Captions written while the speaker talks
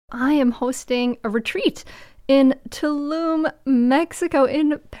I am hosting a retreat in Tulum, Mexico,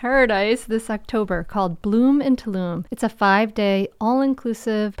 in paradise this October called Bloom in Tulum. It's a 5-day,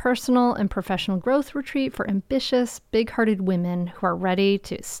 all-inclusive personal and professional growth retreat for ambitious, big-hearted women who are ready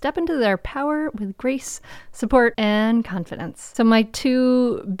to step into their power with grace, support, and confidence. So my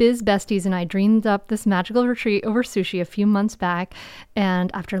two biz besties and I dreamed up this magical retreat over sushi a few months back,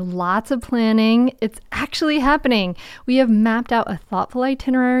 and after lots of planning, it's actually happening. We have mapped out a thoughtful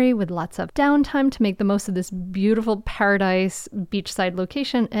itinerary with lots of downtime to make the most of this beautiful paradise beachside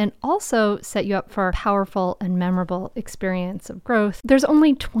location and also set you up for a powerful and memorable experience of growth. There's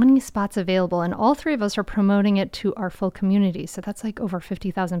only 20 spots available, and all three of us are promoting it to our full community. So that's like over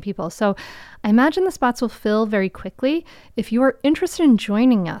 50,000 people. So I imagine the spots will fill very quickly. If you are interested in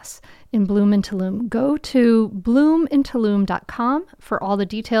joining us in Bloom in Tulum, go to bloomintulum.com for all the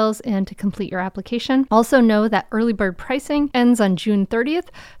details and to complete your application. Also know that early bird pricing ends on June 30th,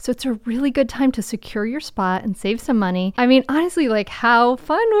 so it's a really good time to secure your spot and save some money. I mean, honestly, like how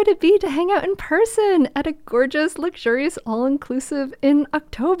fun would it be to hang out in person at a gorgeous, luxurious, all-inclusive in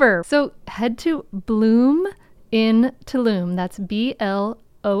October? So head to Bloom in Tulum. That's Bloom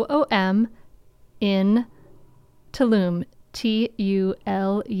in Tulum.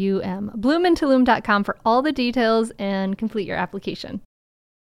 Tulum. Bloomintulum.com for all the details and complete your application.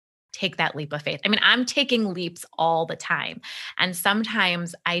 Take that leap of faith. I mean, I'm taking leaps all the time. And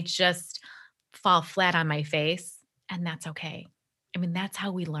sometimes I just fall flat on my face, and that's okay. I mean, that's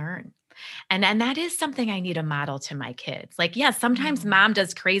how we learn. And that is something I need to model to my kids. Like, yes, sometimes mom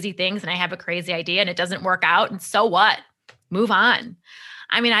does crazy things and I have a crazy idea and it doesn't work out. And so what? Move on.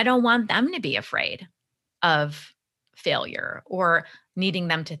 I mean, I don't want them to be afraid of failure or needing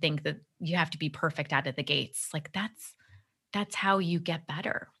them to think that you have to be perfect out of the gates. Like that's how you get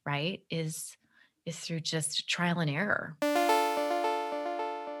better, right? Is through just trial and error.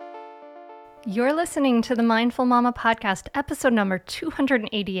 You're listening to the Mindful Mama podcast, episode number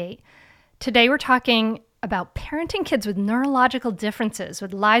 288. Today we're talking about parenting kids with neurological differences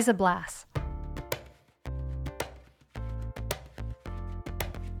with Liza Blass.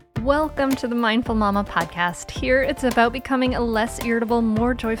 Welcome to the Mindful Mama podcast. Here it's about becoming a less irritable,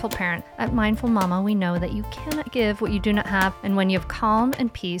 more joyful parent. At Mindful Mama, we know that you cannot give what you do not have, and when you have calm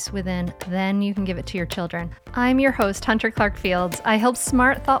and peace within, then you can give it to your children. I'm your host, Hunter Clark-Fields. I help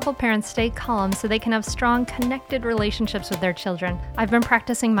smart, thoughtful parents stay calm so they can have strong, connected relationships with their children. I've been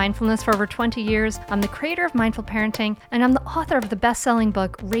practicing mindfulness for over 20 years. I'm the creator of Mindful Parenting, and I'm the author of the best-selling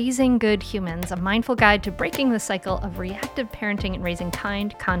book, Raising Good Humans, a mindful guide to breaking the cycle of reactive parenting and raising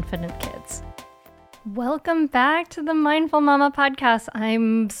kind, confident kids. Welcome back to the Mindful Mama podcast.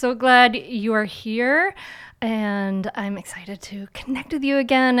 I'm so glad you are here, and I'm excited to connect with you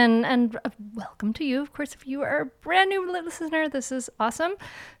again, and welcome to you. Of course, if you are a brand new listener, this is awesome.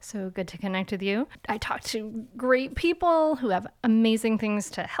 So good to connect with you. I talk to great people who have amazing things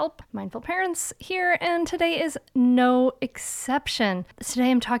to help mindful parents here, and today is no exception.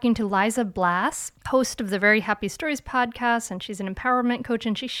 Today I'm talking to Liza Blass, host of the Very Happy Stories podcast, and she's an empowerment coach,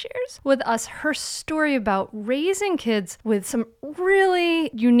 and she shares with us her story about raising kids with some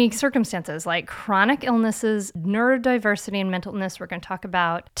really unique circumstances like chronic illnesses, neurodiversity and mental illness. We're going to talk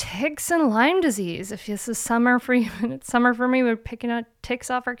about ticks and Lyme disease. If this is summer for you and it's summer for me, we're picking out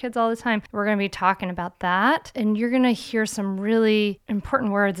ticks off our kids all the time. We're going to be talking about that. And you're going to hear some really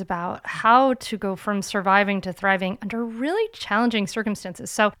important words about how to go from surviving to thriving under really challenging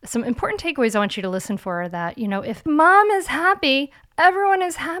circumstances. So some important takeaways I want you to listen for are that, if mom is happy, everyone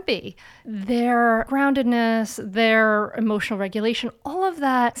is happy. Their groundedness, their emotional regulation, all of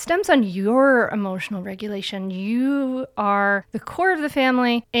that stems on your emotional regulation. You are the core of the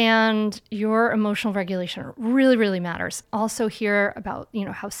family, and your emotional regulation really, really matters. Also hear about,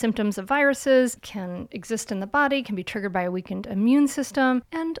 how symptoms of viruses can exist in the body, can be triggered by a weakened immune system,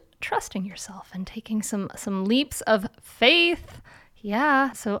 and trusting yourself and taking some leaps of faith.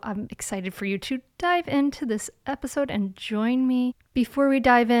 Yeah, so I'm excited for you to dive into this episode and join me. Before we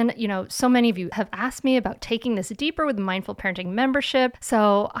dive in, so many of you have asked me about taking this deeper with the Mindful Parenting membership.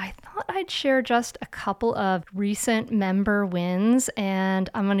 So I thought I'd share just a couple of recent member wins. And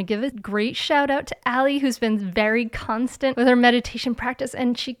I'm going to give a great shout out to Allie, who's been very constant with her meditation practice.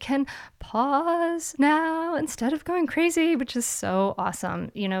 And she can pause now instead of going crazy, which is so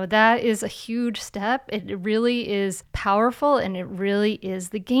awesome. That is a huge step. It really is powerful, and it really really is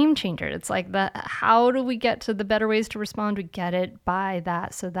the game changer. It's like how do we get to the better ways to respond? We get it by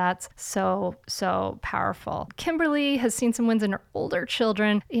that. So that's so powerful. Kimberly has seen some wins in her older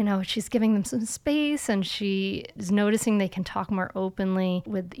children. She's giving them some space, and she is noticing they can talk more openly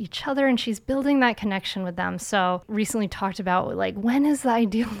with each other, and she's building that connection with them. So recently talked about when is the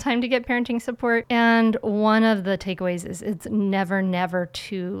ideal time to get parenting support? And one of the takeaways is it's never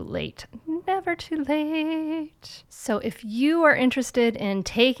too late. Never too late. So if you are interested in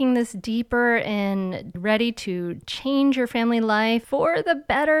taking this deeper and ready to change your family life for the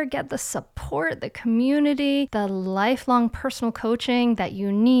better, get the support, the community, the lifelong personal coaching that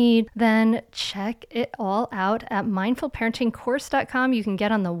you need, then check it all out at mindfulparentingcourse.com. You can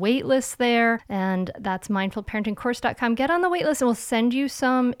get on the wait list there, and that's mindfulparentingcourse.com. Get on the wait list and we'll send you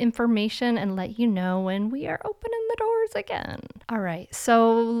some information and let you know when we are opening the doors again. All right,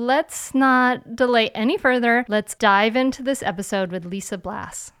 so let's not delay any further. Let's dive into this episode with Lisa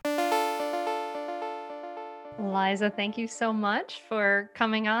Blass. Liza, thank you so much for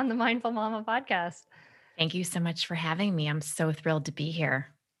coming on the Mindful Mama podcast. Thank you so much for having me. I'm so thrilled to be here.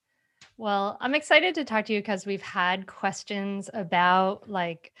 Well, I'm excited to talk to you because we've had questions about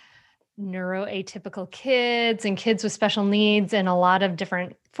neuroatypical kids and kids with special needs in a lot of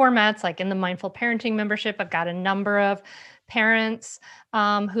different formats. Like in the Mindful Parenting membership, I've got a number of parents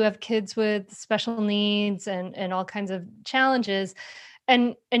who have kids with special needs and all kinds of challenges.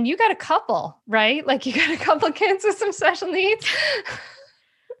 And you got a couple, right? You got a couple kids with some special needs.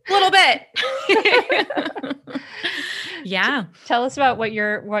 A little bit. Yeah. Tell us about what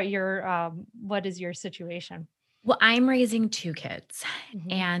is your situation? Well, I'm raising two kids,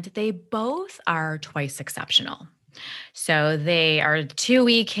 and they both are twice exceptional. So they are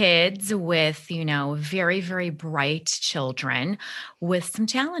 2E kids with, very, very bright children with some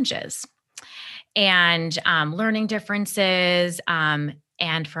challenges and learning differences.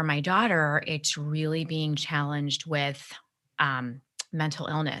 And for my daughter, it's really being challenged with mental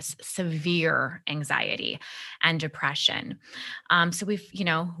illness, severe anxiety and depression. So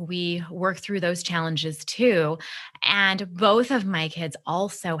we work through those challenges too. And both of my kids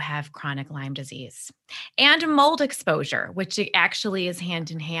also have chronic Lyme disease and mold exposure, which actually is hand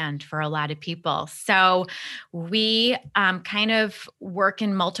in hand for a lot of people. So we kind of work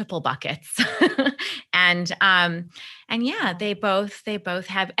in multiple buckets. and yeah, they both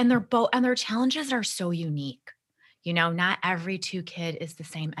have, and their challenges are so unique. Not every 2 kid is the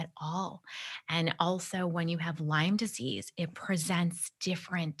same at all. And also when you have Lyme disease, it presents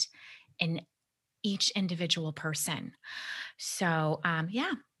different in each individual person. So,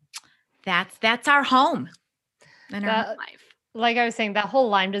 yeah, that's our home and our home life. Like I was saying, that whole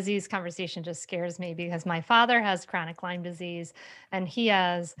Lyme disease conversation just scares me because my father has chronic Lyme disease and he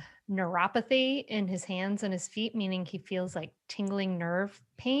has neuropathy in his hands and his feet, meaning he feels like tingling nerve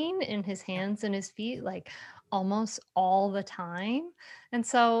pain in his hands and his feet, almost all the time. And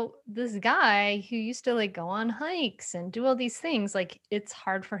so this guy who used to go on hikes and do all these things, it's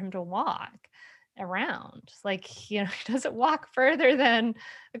hard for him to walk around. He doesn't walk further than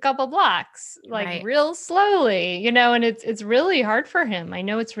a couple blocks, Right. real slowly, and it's really hard for him. I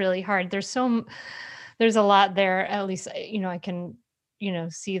know it's really hard. There's a lot there, at least, I can,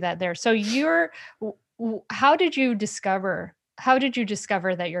 see that there. So how did you discover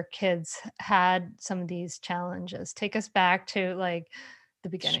that your kids had some of these challenges? Take us back to the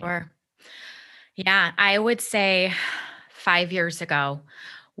beginning. Sure. Yeah, I would say 5 years ago,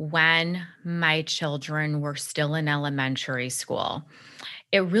 when my children were still in elementary school,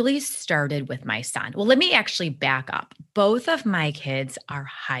 it really started with my son. Well, let me actually back up. Both of my kids are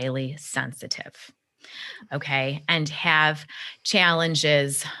highly sensitive. Okay. And have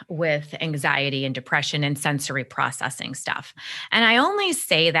challenges with anxiety and depression and sensory processing stuff. And I only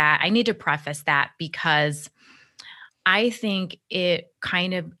say that, I need to preface that because I think it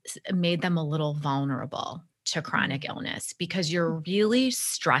kind of made them a little vulnerable to chronic illness because you're really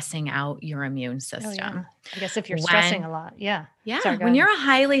stressing out your immune system. Oh, yeah. I guess if you're stressing a lot. Yeah. Yeah. Sorry, When you're a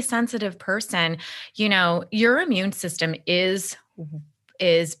highly sensitive person, your immune system is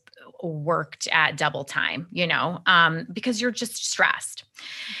worked at double time, because you're just stressed.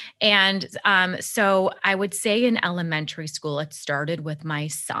 And so I would say in elementary school, it started with my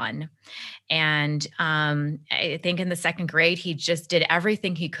son. And I think in the 2nd grade, he just did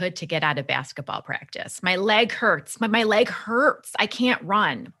everything he could to get out of basketball practice. My leg hurts. My leg hurts. I can't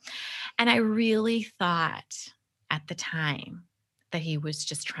run. And I really thought at the time that he was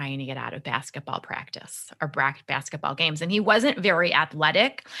just trying to get out of basketball practice or basketball games. And he wasn't very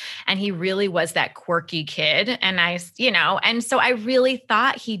athletic and he really was that quirky kid. And and so I really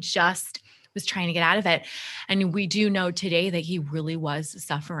thought he just was trying to get out of it. And we do know today that he really was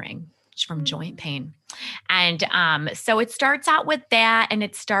suffering from joint pain. And so it starts out with that, and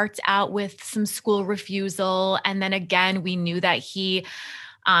it starts out with some school refusal. And then again, we knew that he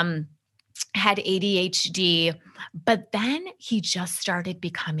had ADHD, but then he just started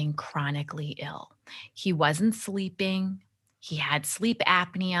becoming chronically ill. He wasn't sleeping. He had sleep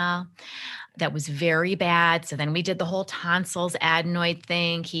apnea that was very bad. So then we did the whole tonsils adenoid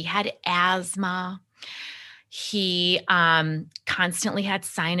thing. He had asthma. He constantly had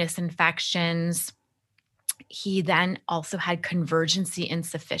sinus infections. He then also had convergency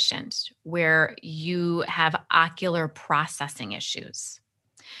insufficient, where you have ocular processing issues.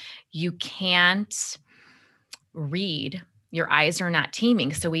 You can't read. Your eyes are not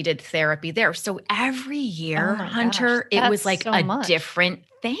teaming. So we did therapy there. So every year, Hunter, it was like a different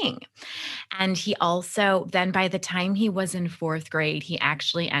thing. And he also, then by the time he was in 4th grade, he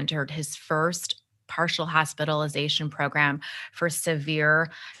actually entered his first partial hospitalization program for severe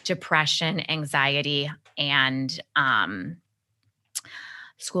depression, anxiety, and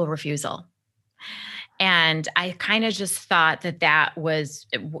school refusal. And I kind of just thought that was,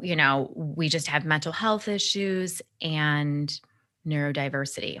 we just have mental health issues and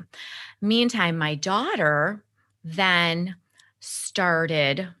neurodiversity. Meantime, my daughter then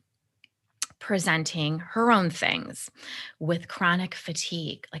started presenting her own things with chronic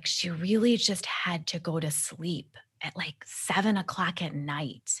fatigue. Like she really just had to go to sleep at like 7 o'clock at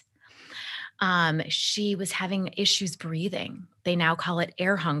night. She was having issues breathing. They now call it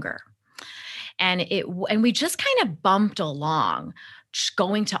air hunger. And we just kind of bumped along,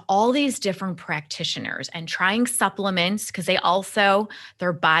 going to all these different practitioners and trying supplements because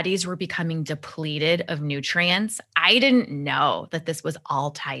their bodies were becoming depleted of nutrients. I didn't know that this was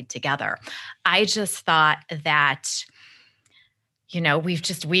all tied together. I just thought that,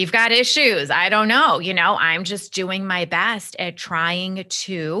 we've got issues. I don't know, I'm just doing my best at trying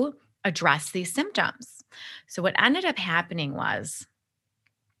to address these symptoms. So what ended up happening was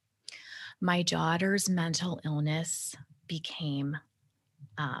my daughter's mental illness became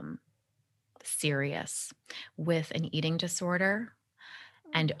serious, with an eating disorder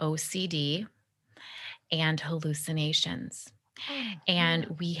and OCD and hallucinations.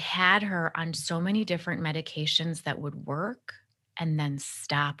 And we had her on so many different medications that would work and then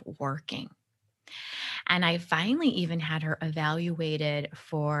stop working. And I finally even had her evaluated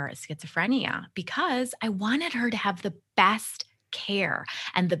for schizophrenia because I wanted her to have the best care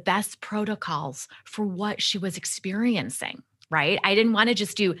and the best protocols for what she was experiencing, right? I didn't want to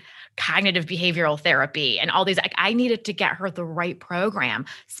just do cognitive behavioral therapy and all these. I needed to get her the right program,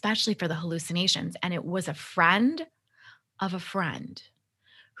 especially for the hallucinations. And it was a friend of a friend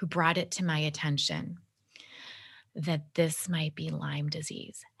who brought it to my attention that this might be Lyme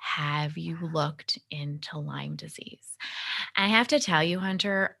disease. Have you looked into Lyme disease? And I have to tell you,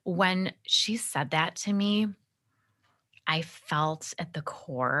 Hunter, when she said that to me, I felt at the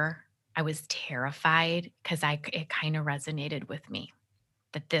core, I was terrified because it kind of resonated with me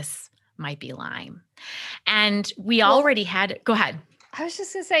that this might be Lyme. And we already had, go ahead. I was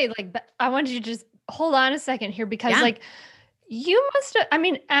just going to say, I wanted you to just hold on a second here because you must have,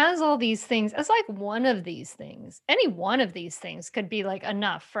 as all these things, as one of these things, any one of these things could be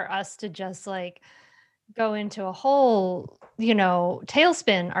enough for us to just go into a whole,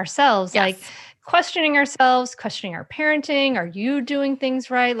 tailspin ourselves, Yes. Questioning ourselves, questioning our parenting. Are you doing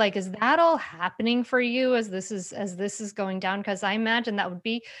things right? Is that all happening for you as this is going down? Because I imagine that would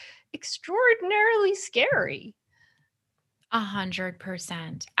be extraordinarily scary.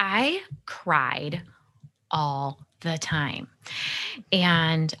 100%. I cried all the time.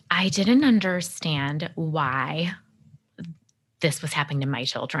 And I didn't understand why this was happening to my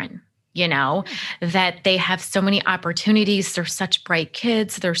children. That they have so many opportunities. They're such bright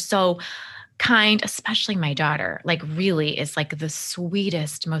kids. They're so kind, especially my daughter, really is the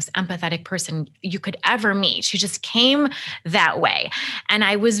sweetest, most empathetic person you could ever meet. She just came that way. And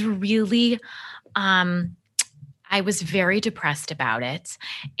I was really, I was very depressed about it.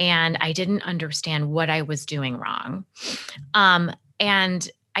 And I didn't understand what I was doing wrong.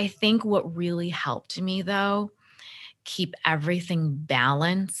 And I think what really helped me, though, keep everything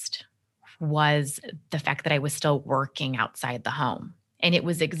balanced was the fact that I was still working outside the home. And it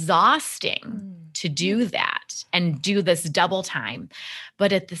was exhausting to do that and do this double time.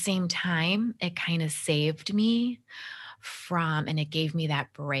 But at the same time, it kind of saved me and it gave me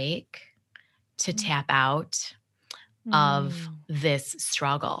that break to tap out of this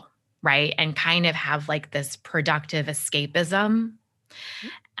struggle, right? And kind of have this productive escapism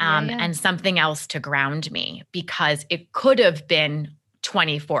and something else to ground me, because it could have been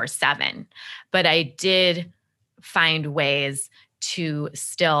 24/7, but I did find ways to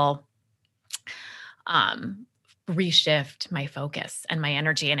still reshift my focus and my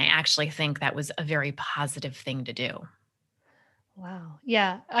energy. And I actually think that was a very positive thing to do. Wow.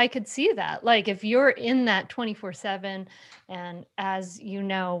 Yeah, I could see that. Like if you're in that 24/7 and as you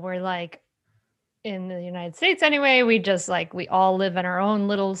know, we're like in the United States anyway, we just like we all live in our own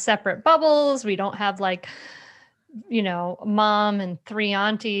little separate bubbles. We don't have like, mom and three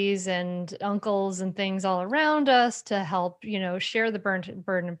aunties and uncles and things all around us to help, share the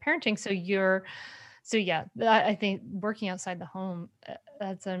burden of parenting. So yeah, I think working outside the home,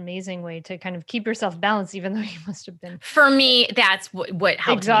 that's an amazing way to kind of keep yourself balanced, even though you must have been For me, that's what helped me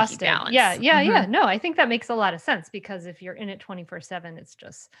keep exhausted. balance. Yeah. No, I think that makes a lot of sense because if you're in it 24/7, it's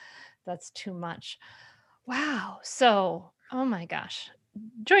just, that's too much. Wow. So, oh my gosh,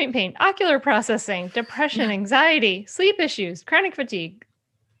 joint pain, ocular processing, depression, anxiety, sleep issues, chronic fatigue,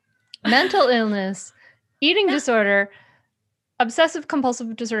 mental illness, eating disorder, obsessive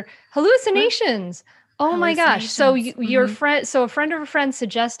compulsive disorder, hallucinations. Oh my gosh. So your friend, so a friend of a friend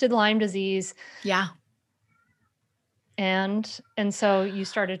suggested Lyme disease. Yeah. And so you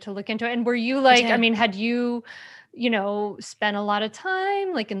started to look into it. And were you like, I mean, had you, spent a lot of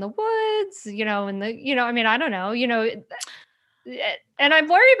time like in the woods, in the, I mean, I don't know, and I'm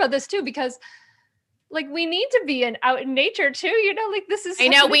worried about this too, because like we need to be out in nature too, like this is, I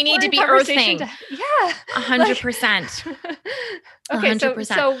know we need to be earthing. Yeah. 100%. Okay. 100%.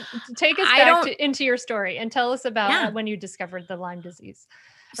 So take us back into your story and tell us about when you discovered the Lyme disease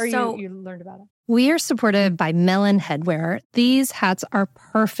or you learned about it. We are supported by Melon Headwear. These hats are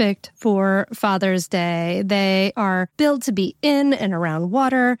perfect for Father's Day. They are built to be in and around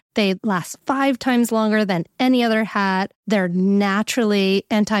water. They last 5 times longer than any other hat. They're naturally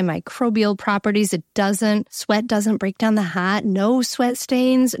antimicrobial properties. Sweat doesn't break down the hat. No sweat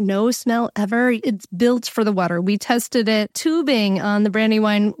stains, no smell ever. It's built for the water. We tested it tubing on the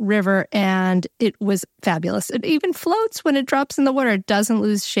Brandywine River and it was fabulous. It even floats when it drops in the water. It doesn't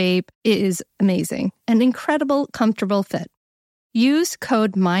lose shape. It is amazing. An incredible, comfortable fit. Use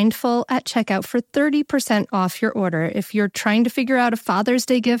code MINDFUL at checkout for 30% off your order. If you're trying to figure out a Father's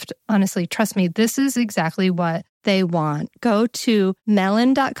Day gift, honestly, trust me, this is exactly what they want. Go to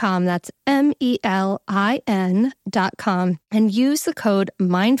melon.com, that's MELIN.com, and use the code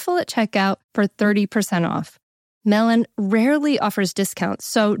MINDFUL at checkout for 30% off. Melon rarely offers discounts,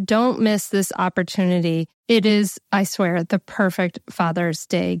 so don't miss this opportunity. It is, I swear, the perfect Father's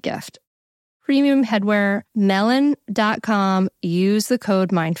Day gift. Premium headwear, melon.com. Use the code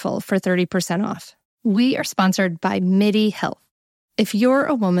MINDFUL for 30% off. We are sponsored by MIDI Health. If you're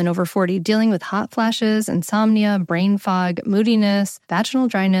a woman over 40 dealing with hot flashes, insomnia, brain fog, moodiness, vaginal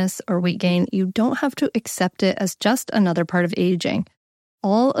dryness, or weight gain, you don't have to accept it as just another part of aging.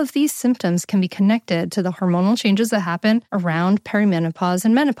 All of these symptoms can be connected to the hormonal changes that happen around perimenopause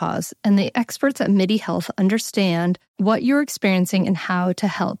and menopause, and the experts at MIDI Health understand what you're experiencing and how to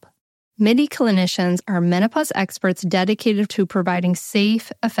help. MIDI clinicians are menopause experts dedicated to providing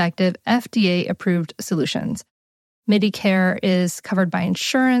safe, effective, FDA-approved solutions. MIDI care is covered by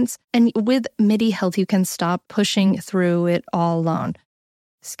insurance, and with MIDI Health, you can stop pushing through it all alone.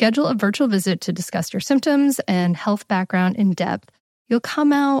 Schedule a virtual visit to discuss your symptoms and health background in depth. You'll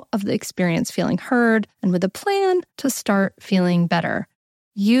come out of the experience feeling heard and with a plan to start feeling better.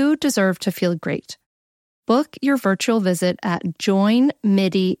 You deserve to feel great. Book your virtual visit at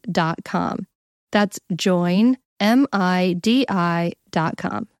joinmidi.com. That's joinmidi.com.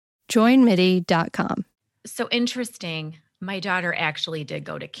 Joinmidi.com. So interesting. My daughter actually did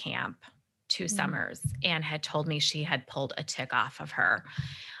go to camp 2 summers and had told me she had pulled a tick off of her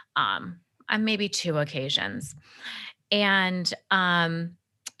on maybe 2 occasions. And and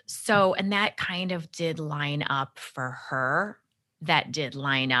that kind of did line up for her. That did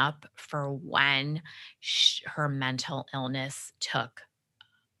line up for when her mental illness took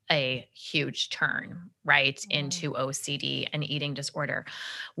a huge turn, right, into OCD and eating disorder,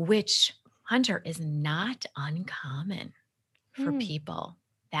 which, Hunter, is not uncommon for people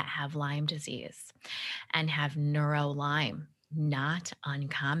that have Lyme disease and have neuro-Lyme. Not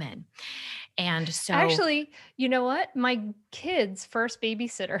uncommon. And so actually, you know what? My kid's first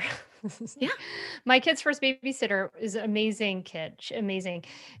babysitter. My kid's first babysitter is an amazing kid. Amazing.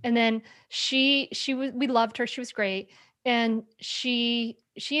 And then she was, we loved her. She was great. And she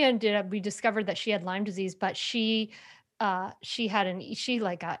ended up, we discovered that she had Lyme disease, but she got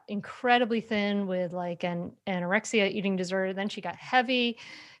incredibly thin with like an anorexia eating disorder. Then she got heavy.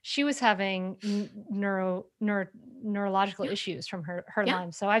 she was having neurological Yeah. issues from her Yeah.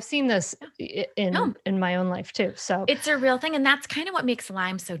 Lyme. So I've seen this No, in my own life too. So it's a real thing. And that's kind of what makes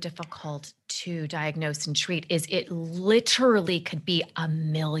Lyme so difficult to diagnose and treat is it literally could be a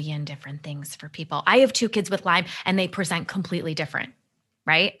million different things for people. I have 2 kids with Lyme and they present completely different.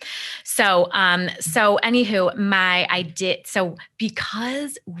 Right. So, anywho,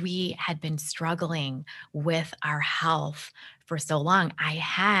 because we had been struggling with our health for so long, I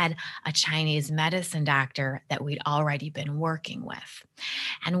had a Chinese medicine doctor that we'd already been working with.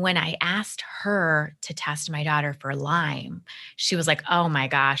 And when I asked her to test my daughter for Lyme, she was like, "Oh my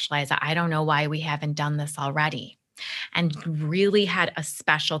gosh, Liza, I don't know why we haven't done this already." And really had a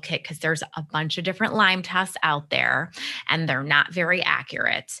special kit because there's a bunch of different Lyme tests out there and they're not very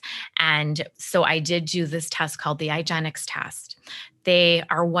accurate. And so I did do this test called the IGeneX test. They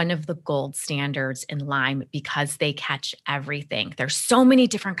are one of the gold standards in Lyme because they catch everything. There's so many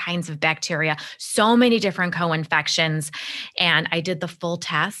different kinds of bacteria, so many different co-infections. And I did the full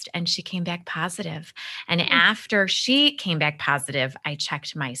test and she came back positive. And after she came back positive, I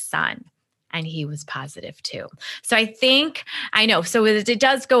checked my son and he was positive too. So I know. So it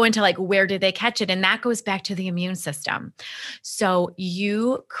does go into like, where did they catch it? And that goes back to the immune system. So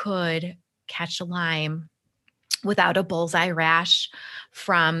you could catch Lyme without a bullseye rash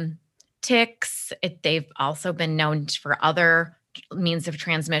from ticks. They've also been known for other means of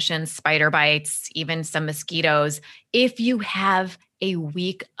transmission, spider bites, even some mosquitoes. If you have a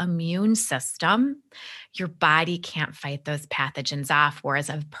weak immune system, your body can't fight those pathogens off. Whereas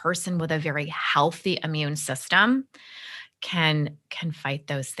a person with a very healthy immune system can fight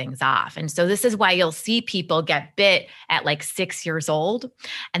those things off. And so this is why you'll see people get bit at like 6 years old,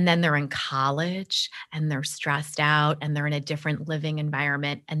 and then they're in college and they're stressed out and they're in a different living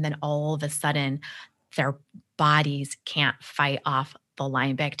environment. And then all of a sudden their bodies can't fight off the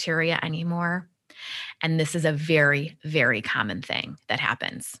Lyme bacteria anymore. And this is a very, very common thing that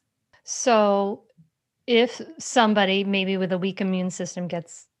happens. So if somebody maybe with a weak immune system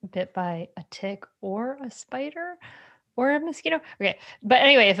gets bit by a tick or a spider or a mosquito, okay. But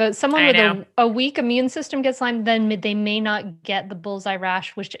anyway, if someone with a weak immune system gets Lyme, then they may not get the bullseye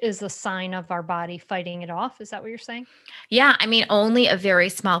rash, which is a sign of our body fighting it off. Is that what you're saying? Yeah. I mean, only a very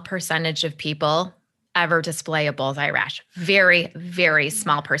small percentage of people ever display a bullseye rash. Very, very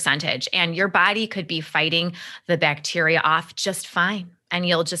small percentage. And your body could be fighting the bacteria off just fine. And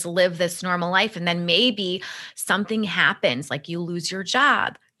you'll just live this normal life. And then maybe something happens, like you lose your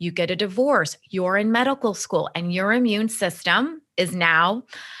job, you get a divorce, you're in medical school, and your immune system is now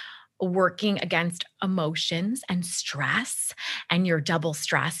working against emotions and stress, and you're double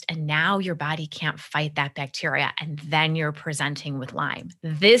stressed. And now your body can't fight that bacteria. And then you're presenting with Lyme.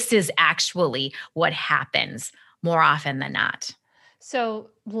 This is actually what happens more often than not.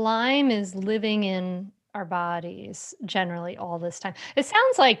 So Lyme is living in our bodies generally all this time. It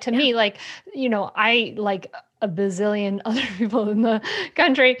sounds like to me, like, I like a bazillion other people in the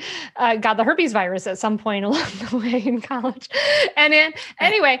country got the herpes virus at some point along the way in college. And then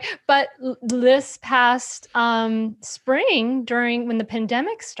anyway, but this past spring when the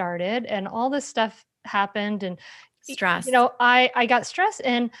pandemic started and all this stuff happened and stress, I got stressed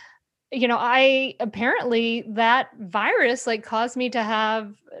and I apparently that virus like caused me to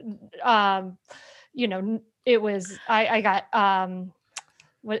have, it was, I got,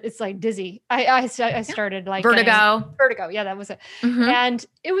 it's like dizzy. I started like vertigo. Yeah, that was it. Mm-hmm. And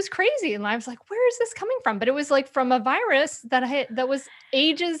it was crazy. And I was like, where is this coming from? But it was like from a virus that was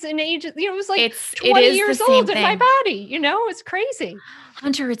ages and ages, it was like 20 years old in my body, it's crazy.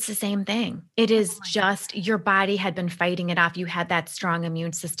 Hunter, it's the same thing. It is just your body had been fighting it off. You had that strong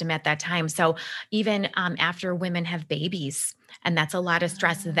immune system at that time. So even after women have babies, and that's a lot of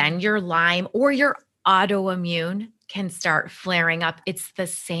stress, then your Lyme or your autoimmune can start flaring up. It's the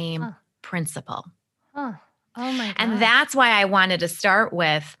same principle. Oh my God. And that's why I wanted to start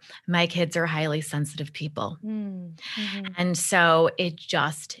with my kids are highly sensitive people. Mm-hmm. And so it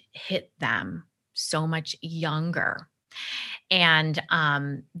just hit them so much younger. And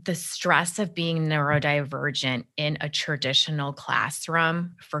the stress of being neurodivergent in a traditional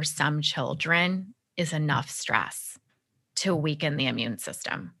classroom for some children is enough stress to weaken the immune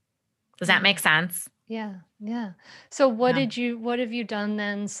system. Does that make sense? Yeah. Yeah. So what have you done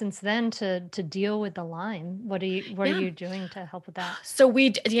then since then to deal with the Lyme? What are you doing to help with that? So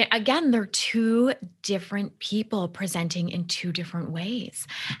again, they're 2 different people presenting in 2 different ways.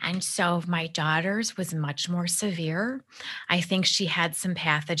 And so my daughter's was much more severe. I think she had some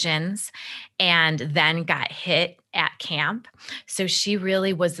pathogens and then got hit at camp. So she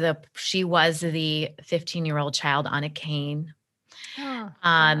really was the 15-year-old child on a cane. Oh,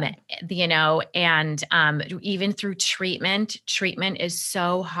 Um, God. and even through treatment is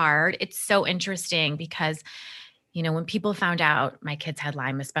so hard. It's so interesting because, when people found out my kids had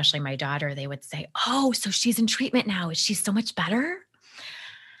Lyme, especially my daughter, they would say, "Oh, so she's in treatment now. Is she so much better?"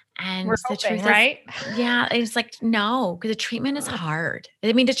 We're And the hoping, truth is, right? yeah, it's like, no, because the treatment is hard.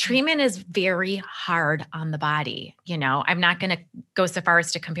 I mean, the treatment is very hard on the body. I'm not going to go so far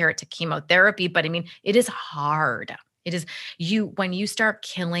as to compare it to chemotherapy, but I mean, it is hard. It is when you start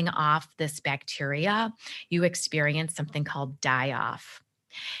killing off this bacteria, you experience something called die off.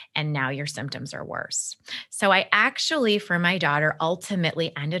 And now your symptoms are worse. So I actually, for my daughter,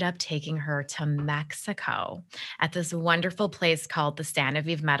 ultimately ended up taking her to Mexico at this wonderful place called the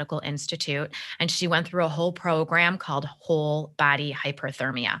Stanaviv Medical Institute. And she went through a whole program called whole body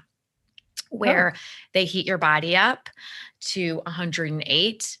hyperthermia, where they heat your body up to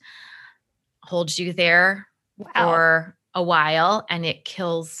 108, holds you there Wow. for a while, and it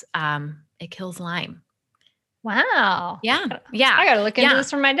kills Lyme. Wow. Yeah. I got to look into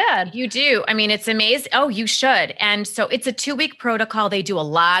this for my dad. You do. I mean, it's amazing. Oh, you should. And so it's a 2-week protocol. They do a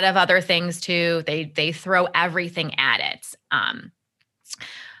lot of other things too. They throw everything at it.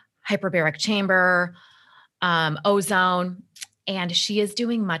 Hyperbaric chamber, ozone, and she is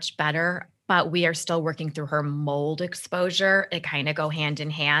doing much better, but we are still working through her mold exposure. It kind of go hand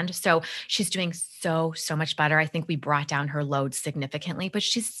in hand. So she's doing so much better. I think we brought down her load significantly, but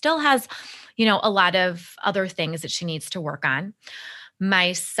she still has, a lot of other things that she needs to work on.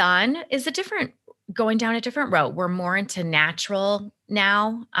 My son is going down a different road. We're more into natural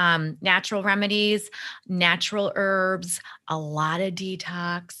now, natural remedies, natural herbs, a lot of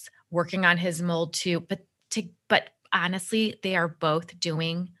detox, working on his mold too. But honestly, they are both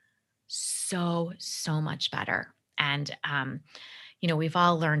doing so much better. And, we've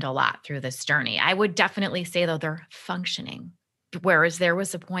all learned a lot through this journey. I would definitely say though, they're functioning, whereas there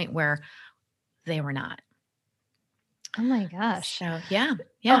was a point where they were not. Oh my gosh. So yeah.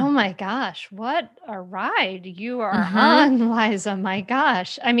 Oh my gosh. What a ride you are Mhm. on, Liza. My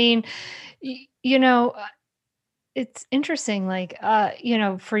gosh. I mean, it's interesting, like,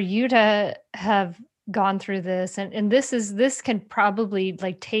 for you to have gone through this and this can probably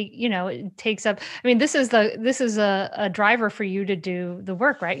like it takes up, I mean, this is a driver for you to do the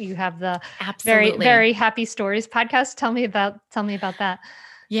work, right? You have the very, Absolutely. very happy stories podcast. Tell me about that.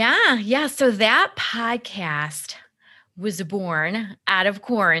 Yeah. So that podcast was born out of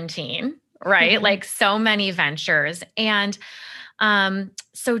quarantine, right? Like so many ventures. And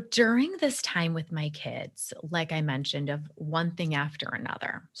so during this time with my kids, like I mentioned, of one thing after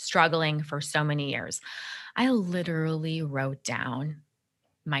another, struggling for so many years, I literally wrote down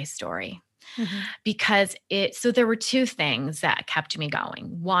my story. Because so there were 2 things that kept me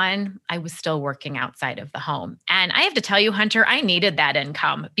going. One, I was still working outside of the home. And I have to tell you, Hunter, I needed that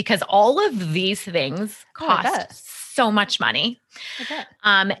income because all of these things cost so much money. I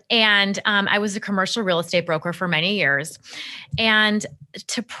bet. I was a commercial real estate broker for many years. And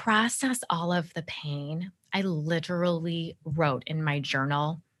to process all of the pain, I literally wrote in my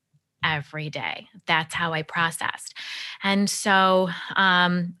journal every day. That's how I processed. And so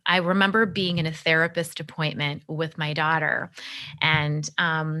I remember being in a therapist appointment with my daughter. And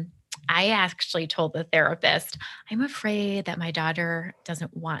I actually told the therapist, I'm afraid that my daughter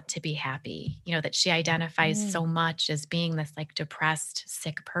doesn't want to be happy, that she identifies so much as being this like depressed,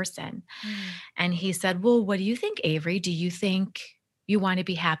 sick person. And he said, well, what do you think, Avery? Do you think you want to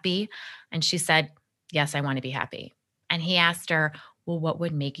be happy? And she said, yes, I want to be happy. And he asked her, well, what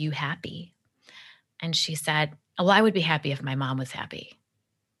would make you happy? And she said, well, I would be happy if my mom was happy.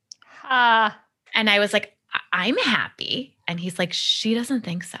 And I was like, I'm happy. And he's like, she doesn't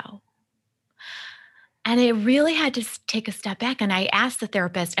think so. And I really had to take a step back. And I asked the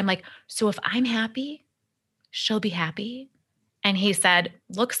therapist, I'm like, so if I'm happy, she'll be happy? And he said,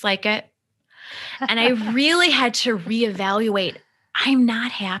 looks like it. And I really had to reevaluate. I'm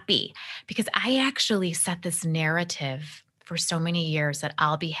not happy because I actually set this narrative for so many years that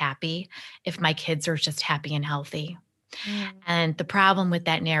I'll be happy if my kids are just happy and healthy. And the problem with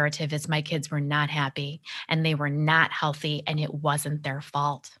that narrative is my kids were not happy and they were not healthy and it wasn't their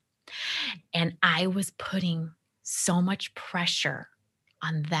fault. And I was putting so much pressure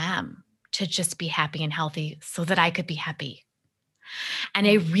on them to just be happy and healthy so that I could be happy. And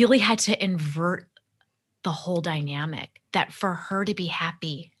I really had to invert the whole dynamic that for her to be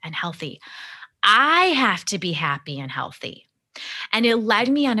happy and healthy, I have to be happy and healthy. And it led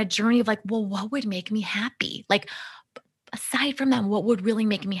me on a journey of like, well, what would make me happy? Like, aside from that, what would really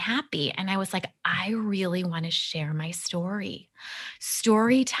make me happy? And I was like, I really want to share my story.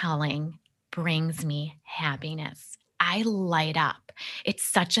 Storytelling brings me happiness. I light up. It's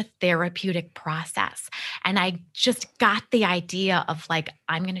such a therapeutic process. And I just got the idea of like,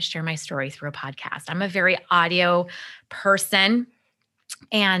 I'm going to share my story through a podcast. I'm a very audio person.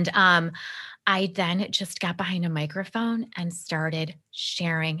 And I then just got behind a microphone and started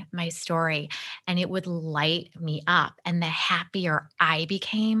sharing my story, and it would light me up. And the happier I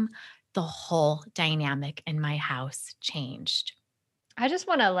became, the whole dynamic in my house changed. I just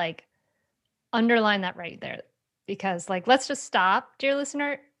want to like underline that right there, because like, let's just stop, dear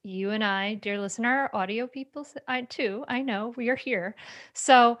listener. You and I, dear listener, are audio people. I know we are here.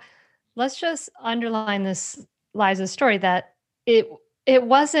 So let's just underline this Liza's story, that it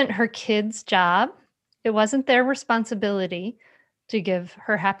wasn't her kid's job. It wasn't their responsibility to give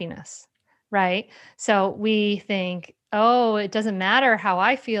her happiness, right? So we think, oh, it doesn't matter how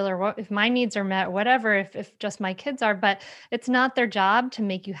I feel or what if my needs are met, whatever, if just my kids are, but it's not their job to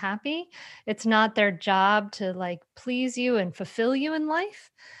make you happy. It's not their job to like please you and fulfill you in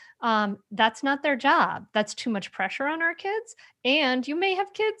life. That's not their job. That's too much pressure on our kids. And you may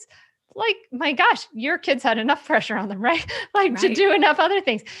have kids like, my gosh, your kids had enough pressure on them, right? Like to do enough other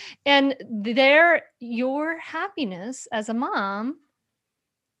things. And your happiness as a mom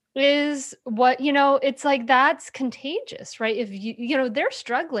is what, it's like, that's contagious, right? If they're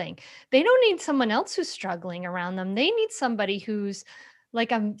struggling, they don't need someone else who's struggling around them. They need somebody who's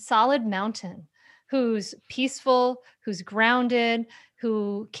like a solid mountain, who's peaceful, who's grounded,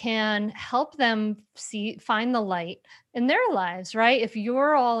 who can help them find the light in their lives, right? If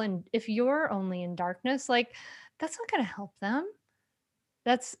you're only in darkness, like that's not going to help them.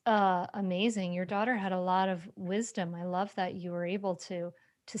 That's amazing. Your daughter had a lot of wisdom. I love that you were able to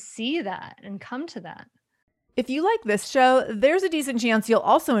see that and come to that. If you like this show, there's a decent chance you'll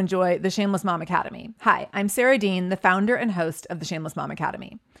also enjoy the Shameless Mom Academy. Hi, I'm Sarah Dean, the founder and host of the Shameless Mom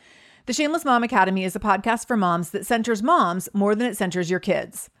Academy. The Shameless Mom Academy is a podcast for moms that centers moms more than it centers your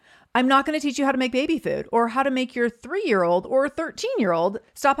kids. I'm not going to teach you how to make baby food or how to make your 3-year-old or 13-year-old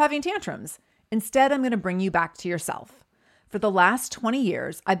stop having tantrums. Instead, I'm going to bring you back to yourself. For the last 20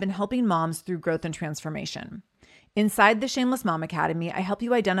 years, I've been helping moms through growth and transformation. Inside the Shameless Mom Academy, I help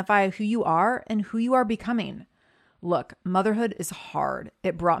you identify who you are and who you are becoming. Look, motherhood is hard.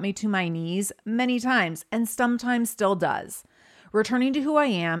 It brought me to my knees many times and sometimes still does. Returning to who I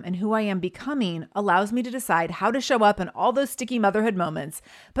am and who I am becoming allows me to decide how to show up in all those sticky motherhood moments,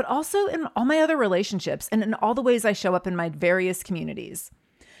 but also in all my other relationships and in all the ways I show up in my various communities.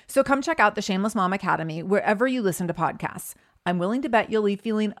 So come check out the Shameless Mom Academy wherever you listen to podcasts. I'm willing to bet you'll leave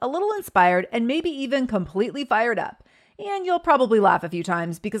feeling a little inspired and maybe even completely fired up. And you'll probably laugh a few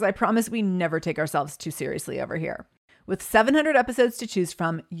times because I promise we never take ourselves too seriously over here. With 700 episodes to choose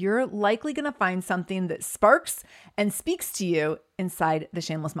from, you're likely going to find something that sparks and speaks to you inside the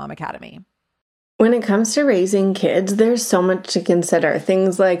Shameless Mom Academy. When it comes to raising kids, there's so much to consider.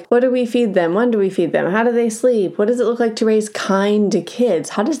 Things like, what do we feed them? When do we feed them? How do they sleep? What does it look like to raise kind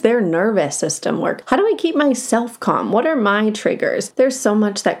kids? How does their nervous system work? How do I keep myself calm? What are my triggers? There's so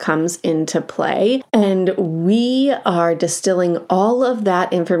much that comes into play, and we are distilling all of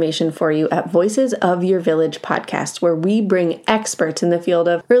that information for you at Voices of Your Village podcast, where we bring experts in the field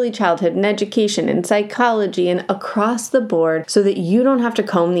of early childhood and education and psychology and across the board so that you don't have to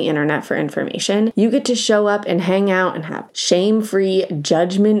comb the internet for information. You get to show up and hang out and have shame-free,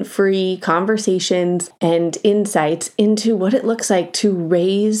 judgment-free conversations and insights into what it looks like to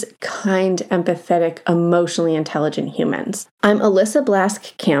raise kind, empathetic, emotionally intelligent humans. I'm Alyssa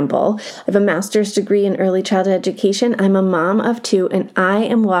Blask Campbell. I have a master's degree in early childhood education. I'm a mom of 2, and I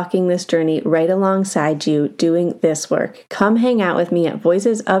am walking this journey right alongside you doing this work. Come hang out with me at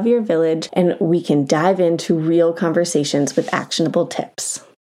Voices of Your Village, and we can dive into real conversations with actionable tips.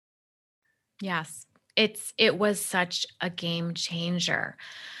 Yes, it was such a game changer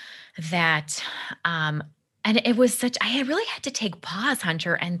that, and it was I really had to take pause,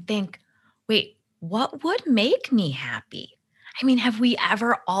 Hunter, and think, wait, what would make me happy? I mean, have we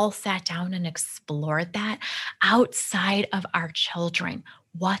ever all sat down and explored that outside of our children?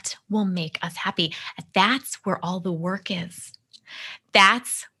 What will make us happy? That's where all the work is.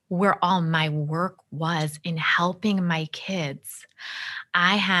 That's where all my work was in helping my kids.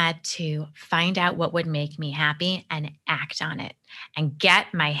 I had to find out what would make me happy and act on it and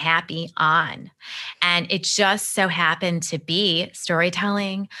get my happy on. And it just so happened to be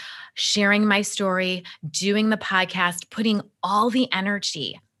storytelling, sharing my story, doing the podcast, putting all the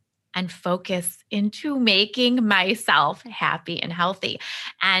energy and focus into making myself happy and healthy.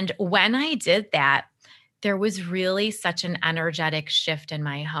 And when I did that, there was really such an energetic shift in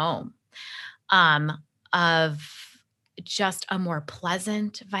my home, of just a more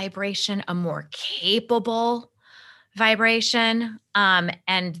pleasant vibration, a more capable vibration.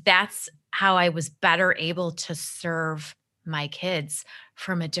 And that's how I was better able to serve my kids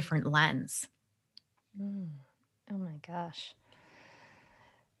from a different lens. Oh my gosh.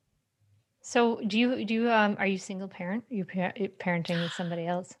 So are you single parent? Are you parenting with somebody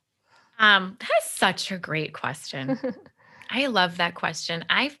else? That's such a great question. I love that question.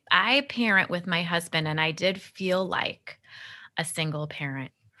 I parent with my husband, and I did feel like a single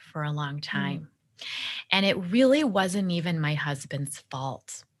parent for a long time. And it really wasn't even my husband's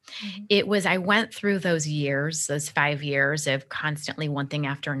fault. It was, I went through those years, those 5 years of constantly one thing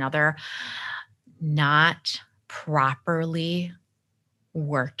after another, not properly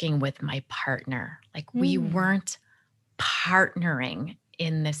working with my partner. Like we weren't partnering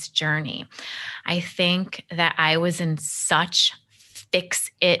in this journey. I think that I was in such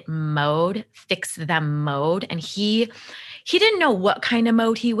fix them mode. And he didn't know what kind of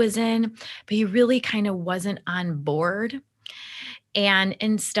mode he was in, but he really kind of wasn't on board. And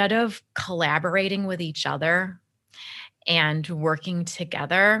instead of collaborating with each other and working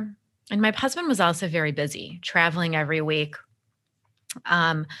together, and my husband was also very busy, traveling every week.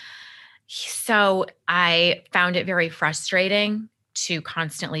 So I found it very frustrating to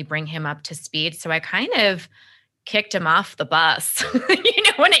constantly bring him up to speed. So I kind of kicked him off the bus, you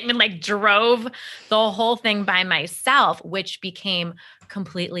know what I mean? Like drove the whole thing by myself, which became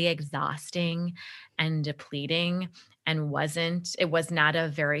completely exhausting and depleting and it was not a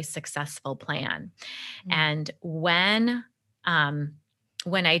very successful plan. And when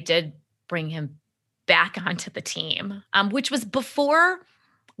I did bring him back onto the team, which was before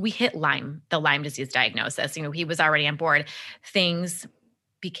we hit the Lyme disease diagnosis, you know, he was already on board, things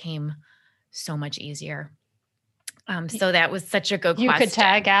became so much easier. So that was such a good question. You could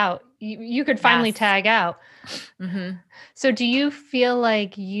tag out. You could finally tag out. So do you feel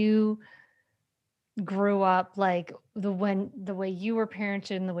like you grew up like the way you were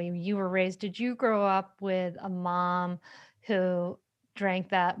parented and the way you were raised? Did you grow up with a mom who drank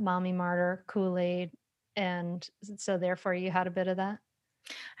that mommy martyr Kool-Aid, and so therefore you had a bit of that?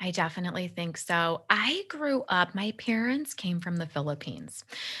 I definitely think so. I grew up, my parents came from the Philippines.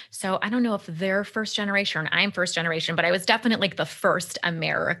 So I don't know if they're first generation or I'm first generation, but I was definitely like the first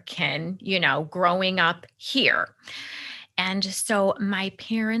American, you know, growing up here. And so my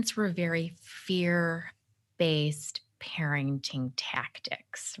parents were very fear-based parenting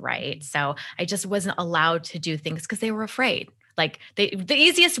tactics, right? So I just wasn't allowed to do things because they were afraid. Like the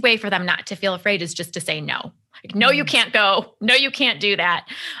easiest way for them not to feel afraid is just to say no. Like, no, you can't go. No, you can't do that.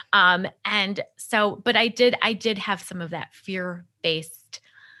 And so, but I did have some of that fear-based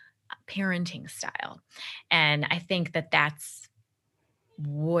parenting style. And I think that that's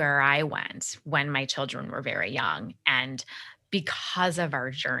where I went when my children were very young. And because of our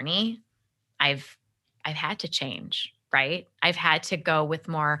journey, I've had to change, right? I've had to go with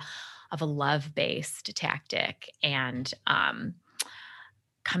more of a love-based tactic and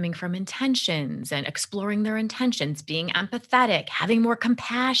coming from intentions and exploring their intentions, being empathetic, having more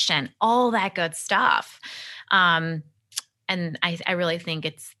compassion, all that good stuff. And I really think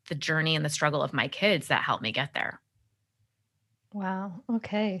it's the journey and the struggle of my kids that helped me get there. Wow.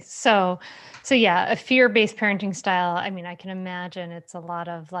 Okay. So yeah, a fear-based parenting style. I mean, I can imagine it's a lot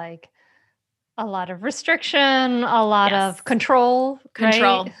of restriction, a lot of control.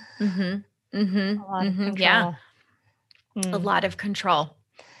 Control. Right? Mm-hmm. Mm-hmm. A lot of control. Yeah. A lot of control.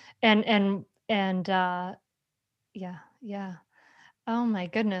 And yeah. Oh my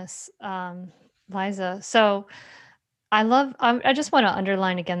goodness. Liza. So I just want to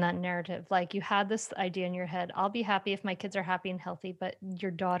underline again that narrative. Like, you had this idea in your head, I'll be happy if my kids are happy and healthy, but your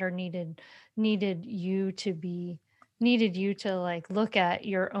daughter needed you to like look at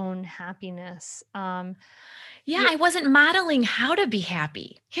your own happiness. Yeah, I wasn't modeling how to be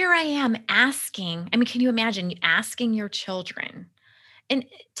happy. Here I am asking. I mean, can you imagine asking your children and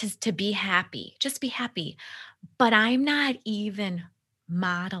to be happy, just be happy, but I'm not even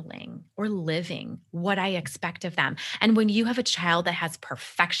modeling or living what I expect of them. And when you have a child that has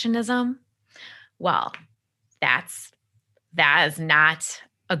perfectionism, well, that is not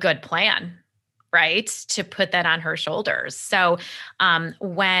a good plan, right? To put that on her shoulders. So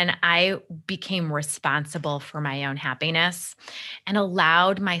when I became responsible for my own happiness and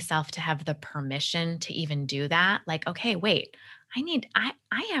allowed myself to have the permission to even do that, like, okay, wait, I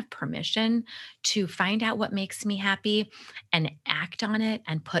have permission to find out what makes me happy and act on it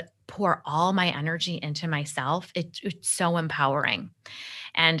and pour all my energy into myself. It's so empowering.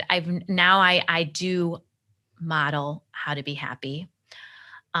 And I do model how to be happy.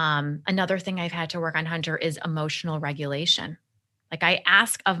 Another thing I've had to work on, Hunter, is emotional regulation. Like, I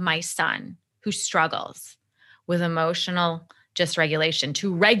ask of my son who struggles with emotional dysregulation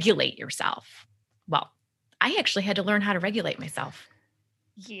to regulate yourself. Well, I actually had to learn how to regulate myself.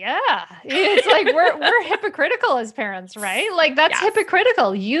 Yeah. It's like we're hypocritical as parents, right? Like that's Yes.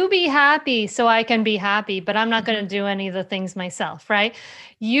 hypocritical. You be happy so I can be happy, but I'm not going to do any of the things myself, right?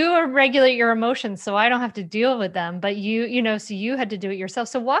 You regulate your emotions so I don't have to deal with them, but so you had to do it yourself.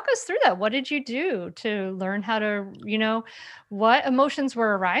 So walk us through that. What did you do to learn how to, what emotions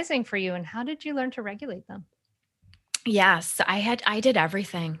were arising for you and how did you learn to regulate them? Yes, I did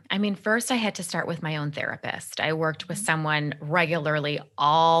everything. I mean, first I had to start with my own therapist. I worked with someone regularly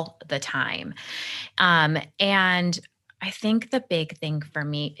all the time. And I think the big thing for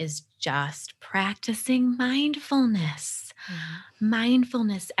me is just practicing mindfulness.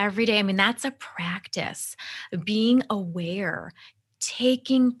 Mindfulness every day. I mean, that's a practice. Being aware,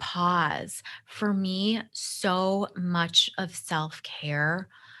 taking pause. For me, so much of self-care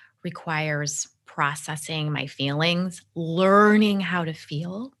requires processing my feelings, learning how to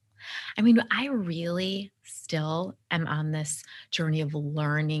feel. I mean, I really still am on this journey of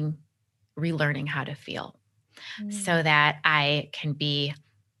relearning how to feel so that I can be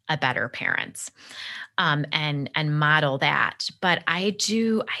a better parent and model that. But I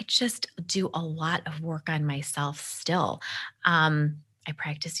just do a lot of work on myself still. I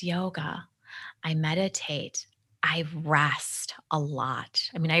practice yoga. I meditate. I rest a lot.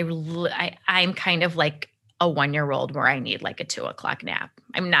 I mean, I'm kind of like a 1-year-old where I need like a 2:00 nap.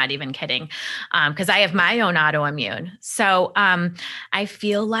 I'm not even kidding. Because I have my own autoimmune. So I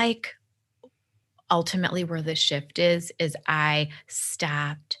feel like ultimately where the shift is I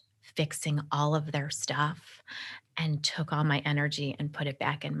stopped fixing all of their stuff and took all my energy and put it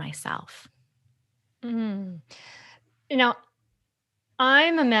back in myself. Mm. Now,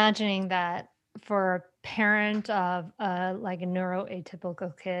 I'm imagining that for a parent of like a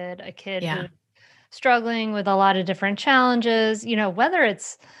neuroatypical kid, a kid Yeah. who's struggling with a lot of different challenges, whether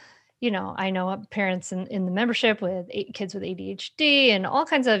it's, I know parents in the membership with kids with ADHD and all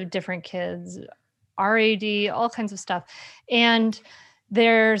kinds of different kids, RAD, all kinds of stuff. And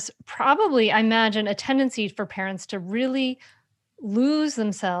there's probably, I imagine, a tendency for parents to really lose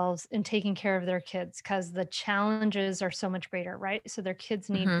themselves in taking care of their kids because the challenges are so much greater, right? So their kids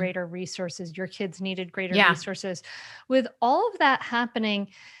need Mhm. greater resources. Your kids needed greater Yeah. resources. With all of that happening,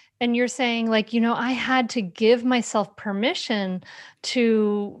 and you're saying like, I had to give myself permission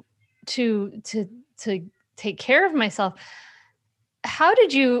to to to take care of myself. How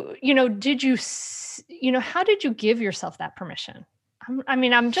did you, how did you give yourself that permission?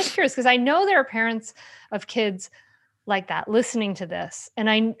 I'm just curious because I know there are parents of kids like that listening to this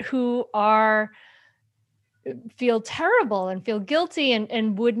and who are feel terrible and feel guilty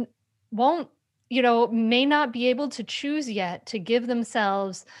and won't, may not be able to choose yet to give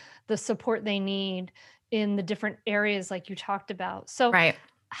themselves the support they need in the different areas like you talked about. So Right.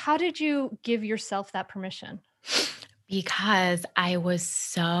 how did you give yourself that permission? Because I was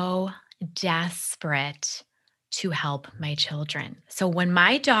so desperate to help my children. So when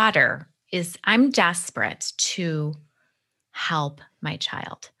my daughter I'm desperate to help my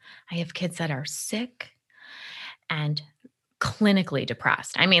child. I have kids that are sick and clinically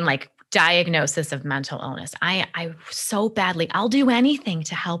depressed. I mean, like diagnosis of mental illness. I so badly, I'll do anything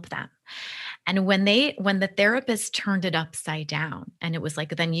to help them. And when the therapist turned it upside down and it was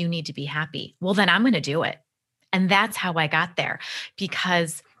like, then you need to be happy. Well, then I'm going to do it. And that's how I got there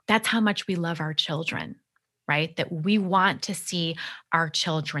because that's how much we love our children, right? That we want to see our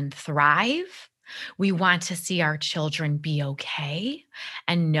children thrive. We want to see our children be okay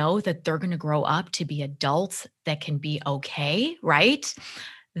and know that they're going to grow up to be adults that can be okay, right?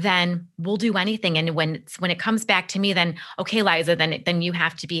 Then we'll do anything. And when it comes back to me, then okay, Liza, then you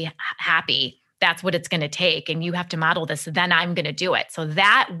have to be happy. That's what it's going to take, and you have to model this. Then I'm going to do it. So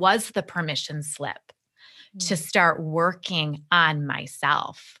that was the permission slip to start working on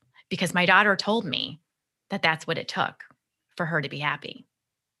myself because my daughter told me that that's what it took for her to be happy.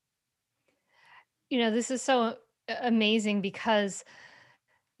 This is so amazing because,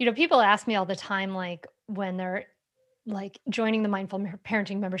 people ask me all the time, like when they're like joining the mindful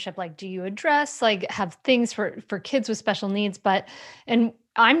parenting membership, like, do you address, like have things for kids with special needs? And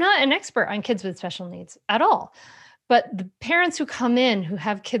I'm not an expert on kids with special needs at all, but the parents who come in who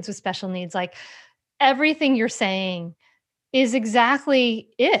have kids with special needs, like everything you're saying is exactly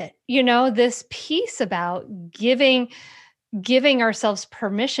it. This piece about giving ourselves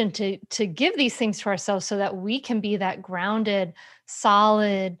permission to give these things to ourselves so that we can be that grounded,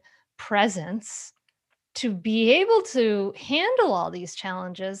 solid presence to be able to handle all these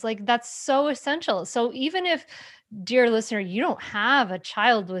challenges. Like that's so essential. So even if dear listener, you don't have a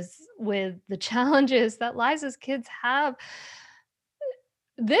child with the challenges that Liza's kids have,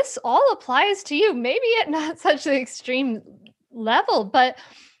 this all applies to you, maybe at not such an extreme level, but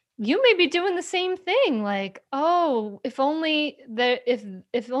you may be doing the same thing. Like, oh, if only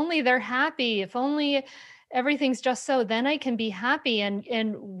they're happy, if only everything's just so, then I can be happy.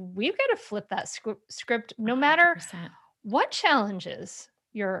 And we've got to flip that script no matter 100%. what challenges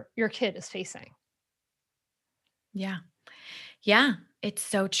your kid is facing. Yeah. Yeah. It's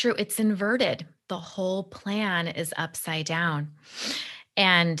so true. It's inverted. The whole plan is upside down.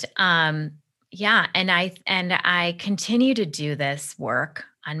 And yeah, and I continue to do this work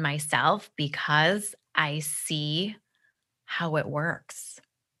on myself because I see how it works.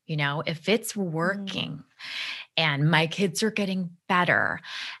 If it's working and my kids are getting better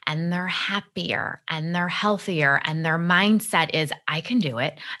and they're happier and they're healthier and their mindset is, I can do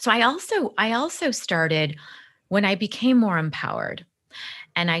it. So I also started, when I became more empowered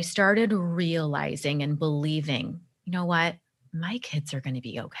and I started realizing and believing, you know what? My kids are going to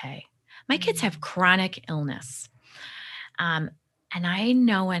be okay. My kids have chronic illness. And I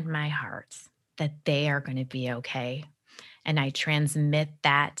know in my heart that they are going to be okay. And I transmit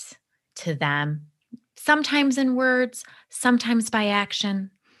that to them, sometimes in words, sometimes by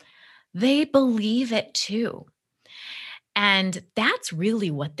action. They believe it too. And that's really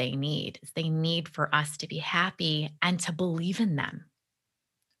what they need, is they need for us to be happy and to believe in them.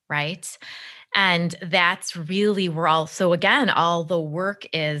 Right. And that's really where so again, all the work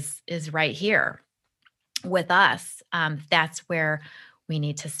is right here with us. That's where we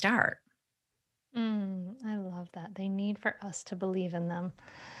need to start. I love that. They need for us to believe in them.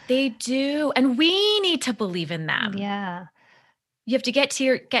 They do. And we need to believe in them. Yeah. You have to get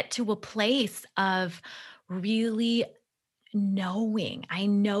to a place of really knowing, I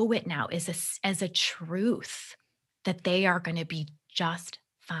know it now as a truth, that they are going to be just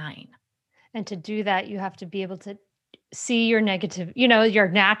fine. And to do that, you have to be able to see your negative, your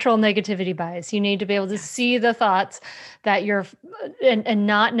natural negativity bias. You need to be able to see the thoughts that and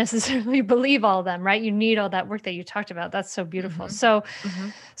not necessarily believe all of them, right? You need all that work that you talked about. That's so beautiful. So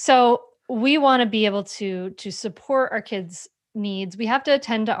we want to be able to support our kids' needs. We have to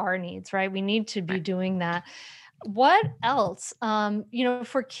attend to our needs, right? We need to be doing that. What else?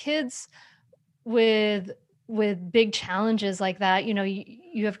 For kids with big challenges like that,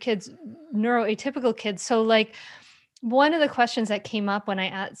 you have kids, neuroatypical kids. So like, one of the questions that came up when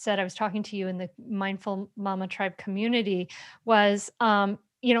I said I was talking to you in the Mindful Mama Tribe community was,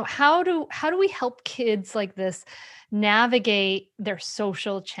 how do we help kids like this navigate their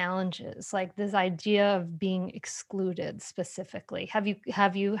social challenges, like this idea of being excluded specifically? Have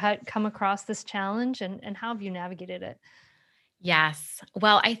you come across this challenge, and how have you navigated it? Yes.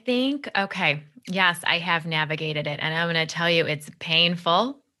 Well, I think, okay. Yes, I have navigated it, and I'm going to tell you, it's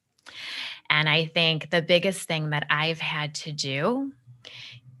painful. And I think the biggest thing that I've had to do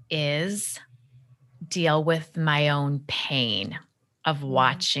is deal with my own pain of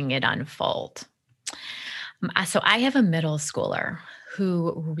watching it unfold. So I have a middle schooler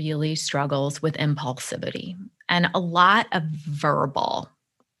who really struggles with impulsivity and a lot of verbal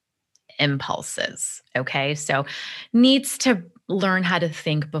impulses. Okay. So needs to learn how to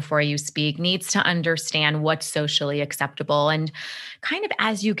think before you speak, needs to understand what's socially acceptable. And kind of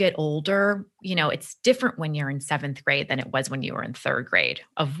as you get older, it's different when you're in 7th grade than it was when you were in 3rd grade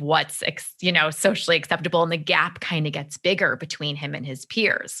of what's, socially acceptable. And the gap kind of gets bigger between him and his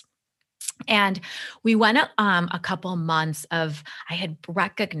peers. And we went a couple months of, I had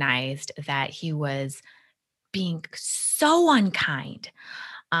recognized that he was being so unkind,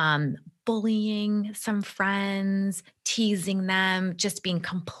 bullying some friends, teasing them, just being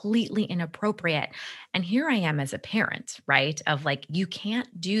completely inappropriate. And here I am as a parent, right? Of like, you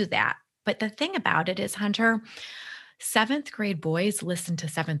can't do that. But the thing about it is, Hunter, 7th grade boys listen to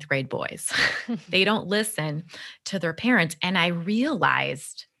 7th grade boys. They don't listen to their parents. And I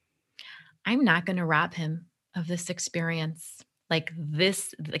realized I'm not going to rob him of this experience. Like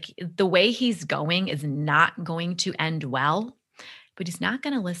the way he's going is not going to end well, but he's not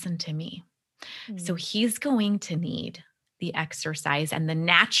going to listen to me. So he's going to need the exercise and the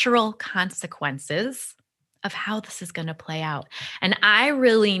natural consequences of how this is going to play out. And I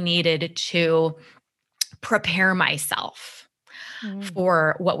really needed to prepare myself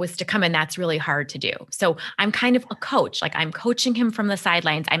for what was to come. And that's really hard to do. So I'm kind of a coach, like I'm coaching him from the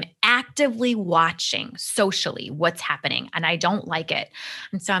sidelines. I'm actively watching socially what's happening, and I don't like it.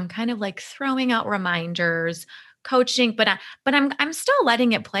 And so I'm kind of like throwing out reminders, coaching, but I'm still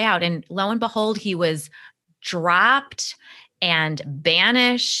letting it play out. And lo and behold, he was dropped and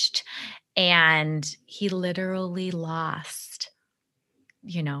banished And he literally lost,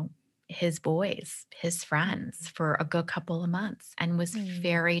 his boys, his friends for a good couple of months and was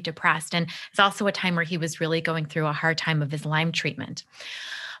very depressed. And it's also a time where he was really going through a hard time of his Lyme treatment.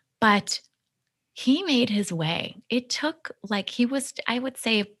 But he made his way. It took I would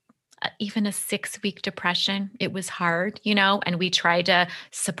say, even a 6-week depression. It was hard, and we tried to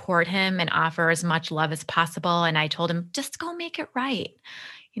support him and offer as much love as possible. And I told him, just go make it right.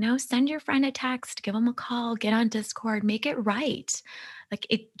 Send your friend a text, give him a call, get on Discord, make it right. Like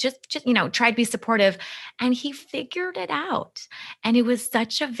it just, try to be supportive. And he figured it out. And it was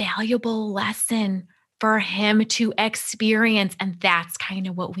such a valuable lesson for him to experience. And that's kind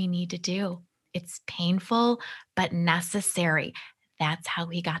of what we need to do. It's painful, but necessary. That's how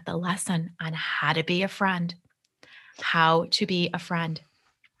he got the lesson on how to be a friend,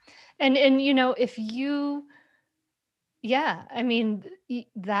 And if you,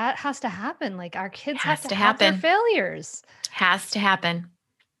 that has to happen. Like our kids have to have their failures. Has to happen.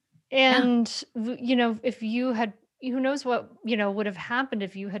 And, if you had, who knows what, would have happened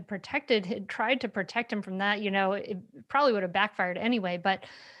if you had tried to protect him from that, it probably would have backfired anyway. But,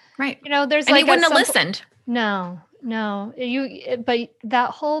 right. There's and he wouldn't have listened. No. But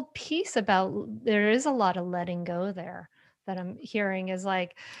that whole piece about there is a lot of letting go there that I'm hearing is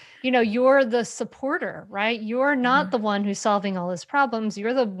like, you're the supporter, right? You're not the one who's solving all his problems.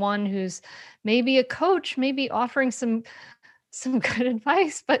 You're the one who's maybe a coach, maybe offering some good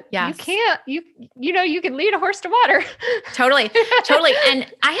advice, but you can't, you can lead a horse to water. Totally. And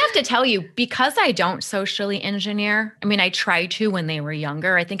I have to tell you, because I don't socially engineer, I tried to when they were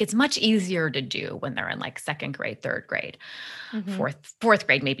younger. I think it's much easier to do when they're in like 2nd grade, 3rd grade, fourth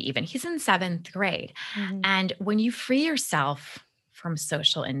grade, maybe even. He's in 7th grade. And when you free yourself from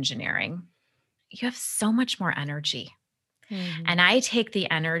social engineering, you have so much more energy. And I take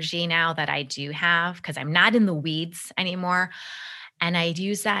the energy now that I do have, because I'm not in the weeds anymore, and I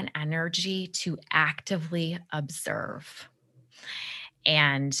use that energy to actively observe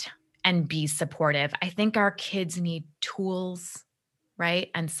and be supportive. I think our kids need tools, right?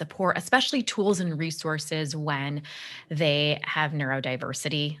 And support, especially tools and resources when they have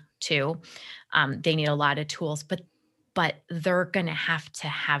neurodiversity too. They need a lot of tools, but they're going to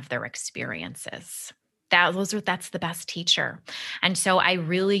have their experiences. That's the best teacher. And so I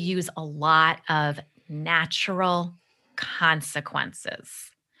really use a lot of natural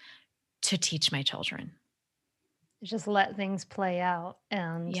consequences to teach my children. Just let things play out.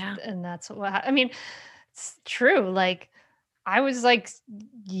 And that's what, it's true. Like I was like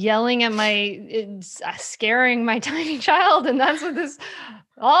yelling at scaring my tiny child. And that's what this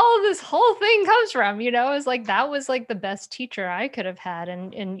whole thing comes from, it's like, that was like the best teacher I could have had.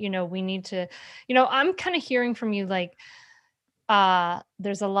 And, we need to, I'm kind of hearing from you, like,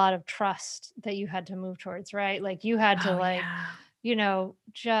 there's a lot of trust that you had to move towards, right? Like you had to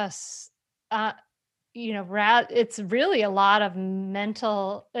it's really a lot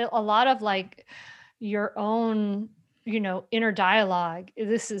of like your own, inner dialogue.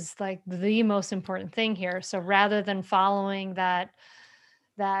 This is like the most important thing here. So rather than following that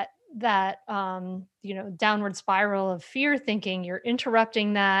downward spiral of fear thinking, you're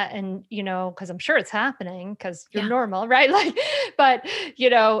interrupting that. And, cause I'm sure it's happening cause you're normal, right? Like, but,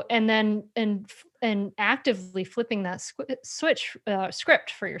 and then, and actively flipping that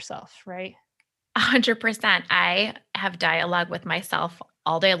script for yourself, right? 100%. I have dialogue with myself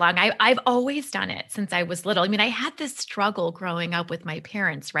all day long. I've always done it since I was little. I had this struggle growing up with my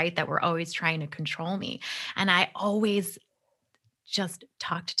parents, right? That were always trying to control me. And I always just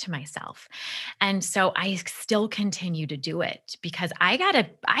talked to myself. And so I still continue to do it because I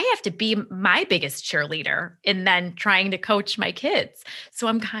have to be my biggest cheerleader and then trying to coach my kids. So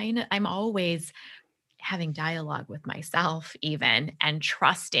I'm always having dialogue with myself even, and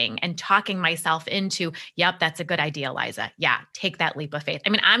trusting and talking myself into, yep, that's a good idea, Liza. Yeah. Take that leap of faith.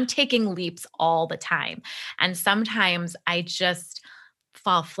 I'm taking leaps all the time. And sometimes I just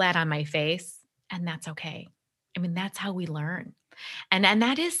fall flat on my face, and that's okay. That's how we learn. And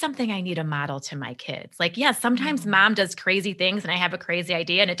that is something I need to model to my kids. Like, yes, sometimes mom does crazy things and I have a crazy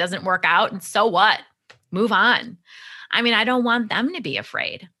idea and it doesn't work out. And so what? Move on. I don't want them to be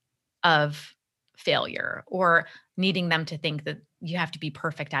afraid of failure or needing them to think that you have to be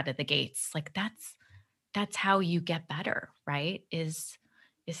perfect out of the gates. Like that's how you get better, right? Is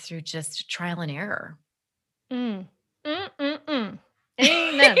through just trial and error.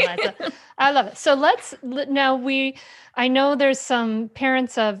 Amen, Liza. I love it. So I know there's some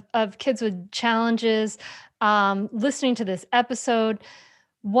parents of kids with challenges listening to this episode.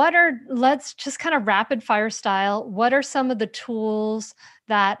 let's just kind of rapid fire style. What are some of the tools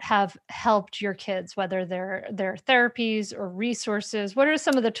that have helped your kids, whether they're therapies or resources? What are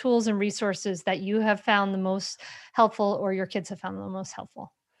some of the tools and resources that you have found the most helpful or your kids have found the most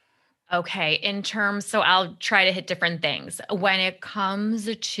helpful? Okay. So I'll try to hit different things. When it comes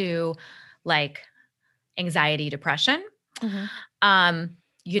to like anxiety, depression, Mm-hmm. um,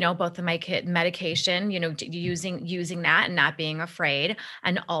 both of my kid medication, using that and not being afraid.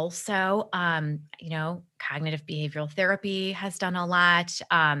 And also, cognitive behavioral therapy has done a lot.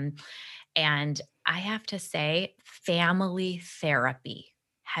 And I have to say, family therapy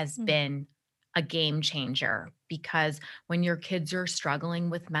has been a game changer, because when your kids are struggling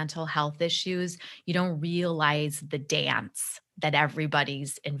with mental health issues, you don't realize the dance that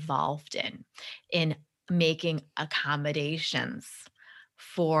everybody's involved in making accommodations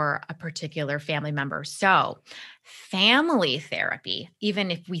for a particular family member. So, family therapy,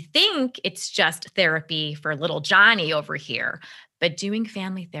 even if we think it's just therapy for little Johnny over here, but doing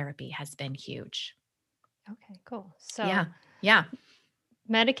family therapy has been huge. Okay, cool. Yeah. So Yeah.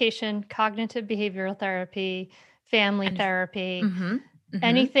 medication, cognitive behavioral therapy, family And therapy, mm-hmm, mm-hmm.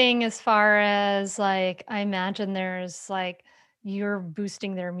 anything as far as like, I imagine there's like you're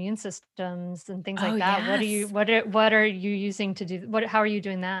boosting their immune systems and things Oh, like that. yes. What are you using to do how are you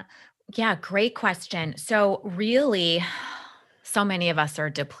doing that? Yeah, great question. So, really, so many of us are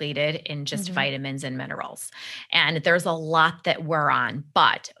depleted in just Mm-hmm. vitamins and minerals. And there's a lot that we're on,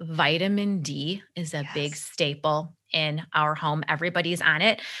 but vitamin D is a big Yes. staple in our home. Everybody's on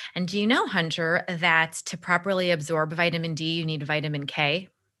it. And do you know, Hunter, that to properly absorb vitamin D, you need vitamin K?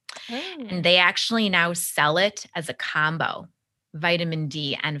 And Oh. they actually now sell it as a combo, vitamin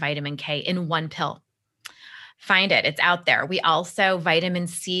D and vitamin K in one pill. Find it. It's out there. We also, vitamin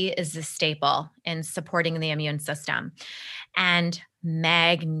C is a staple in supporting the immune system. And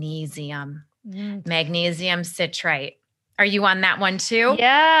magnesium, Mm. magnesium citrate. Are you on that one too?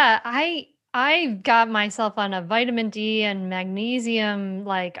 Yeah, I got myself on a vitamin D and magnesium.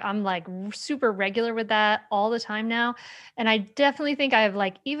 Like I'm like super regular with that all the time now. And I definitely think I have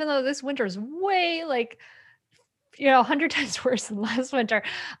like, even though this winter is way like, 100 times worse than last winter,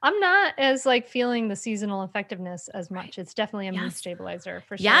 I'm not as like feeling the seasonal effectiveness as Right. much. It's definitely a mood Yes. stabilizer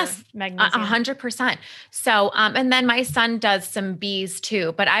for sure. Yes. Magnesium. 100%. So, and then my son does some B's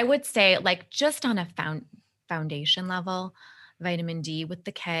too, but I would say like just on a foundation level, vitamin D with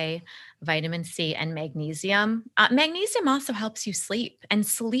the K, vitamin C, and magnesium. Magnesium also helps you sleep, and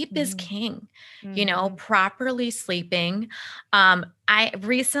sleep is Mhm. king. Mhm. Properly sleeping. I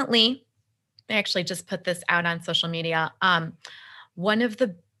actually just put this out on social media. One of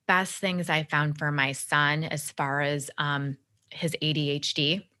the best things I found for my son as far as his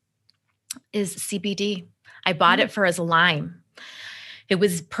ADHD is CBD. I bought it for his Lyme. It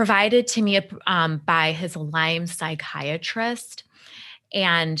was provided to me by his Lyme psychiatrist.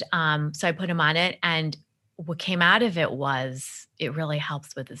 And so I put him on it. And what came out of it was it really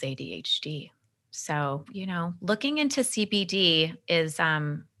helps with his ADHD. So, looking into CBD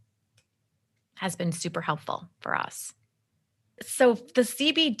has been super helpful for us. So the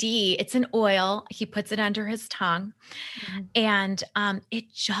CBD, it's an oil. He puts it under his tongue, Mhm. and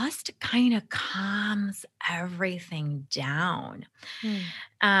it just kind of calms everything down. Mm.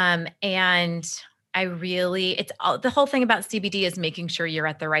 And the whole thing about CBD is making sure you're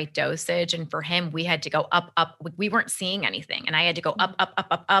at the right dosage. And for him, we had to go up, up. We weren't seeing anything, and I had to go up, up, up,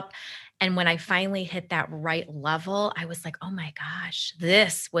 up, up. And when I finally hit that right level, I was like, oh my gosh,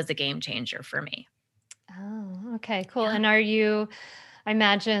 this was a game changer for me. Oh, okay, cool. Yeah. And I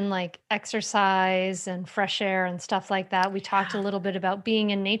imagine like exercise and fresh air and stuff like that. We talked a Yeah. little bit about being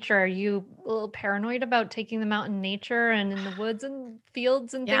in nature. Are you a little paranoid about taking them out in nature and in the woods and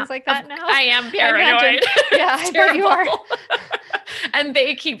fields and Yeah, things like that now? I am I imagine. paranoid. Yeah, It's I bet you are. terrible. And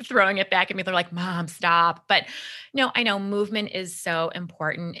they keep throwing it back at me. They're like, Mom, stop. But no, I know movement is so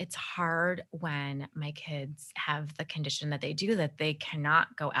important. It's hard when my kids have the condition that they do, that they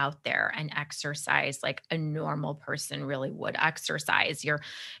cannot go out there and exercise like a normal person really would exercise.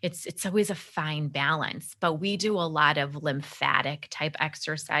 It's always a fine balance, but we do a lot of lymphatic type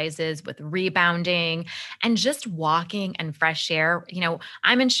exercises with rebounding and just walking and fresh air.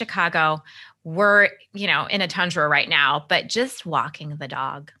 I'm in Chicago. We're, in a tundra right now, but just walking the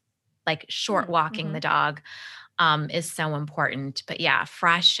dog, like short walking the dog, is so important. But yeah,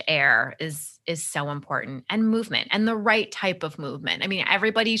 fresh air is so important, and movement, and the right type of movement. I mean,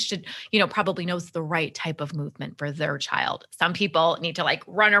 everybody should, probably knows the right type of movement for their child. Some people need to like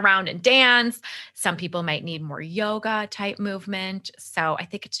run around and dance. Some people might need more yoga type movement. So I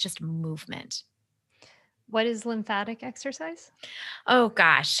think it's just movement. What is lymphatic exercise? Oh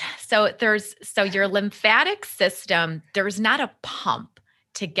gosh. So your lymphatic system, there's not a pump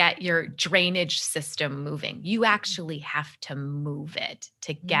to get your drainage system moving. You actually have to move it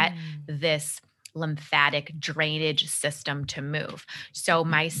to get this lymphatic drainage system to move. So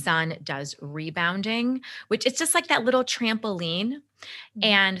my son does rebounding, which it's just like that little trampoline.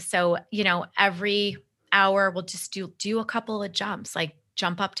 And so, every hour we'll just do a couple of jumps, like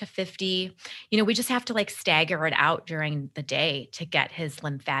jump up to 50. We just have to like stagger it out during the day to get his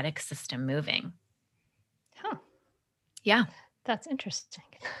lymphatic system moving. Huh. Yeah. That's interesting.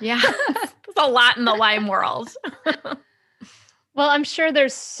 Yeah. There's a lot in the Lyme world. Well, I'm sure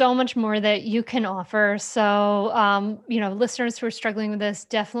there's so much more that you can offer. So, listeners who are struggling with this,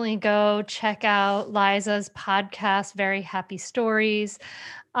 definitely go check out Liza's podcast, Very Happy Stories.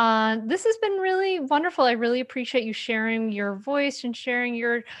 This has been really wonderful. I really appreciate you sharing your voice and sharing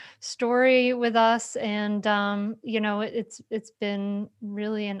your story with us. And, it's been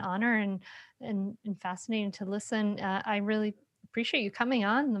really an honor and fascinating to listen. I really appreciate you coming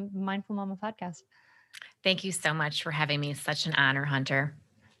on the Mindful Mama podcast. Thank you so much for having me. Such an honor, Hunter.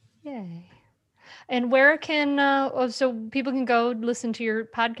 Yay. And where can, so people can go listen to your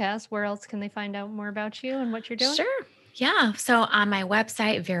podcast. Where else can they find out more about you and what you're doing? Sure. Yeah. So on my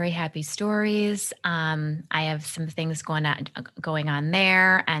website, Very Happy Stories, I have some things going on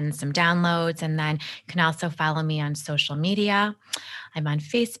there and some downloads. And then you can also follow me on social media. I'm on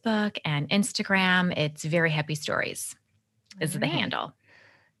Facebook and Instagram. It's Very Happy Stories is the handle.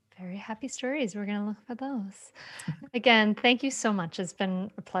 Very Happy Stories. We're going to look for those. Again, thank you so much. It's been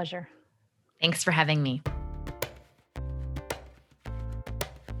a pleasure. Thanks for having me.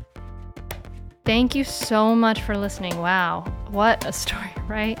 Thank you so much for listening. Wow, what a story,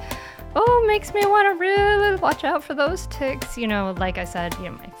 right? Oh, makes me want to really watch out for those ticks. Like I said,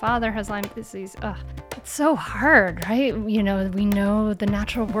 my father has Lyme disease. It's so hard, right? We know the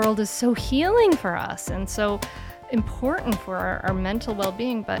natural world is so healing for us and so important for our mental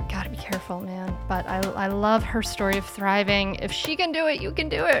well-being, but gotta be careful, man. But I love her story of thriving. If she can do it, you can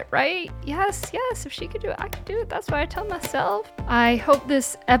do it, right? Yes, if she could do it, I can do it. That's what I tell myself. I hope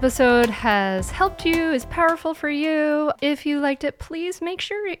this episode has helped you, is powerful for you. If you liked it, please make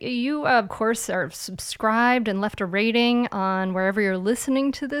sure you, of course, are subscribed and left a rating on wherever you're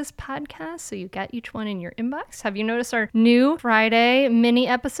listening to this podcast so you get each one in your inbox. Have you noticed our new Friday mini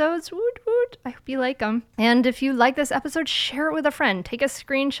episodes? Woot, woot. I hope you like them. And if you like this episode, share it with a friend. Take a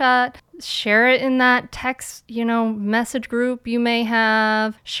screenshot, share it in that text, message group you may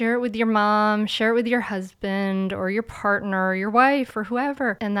have. Share it with your mom, share it with your husband or your partner or your wife or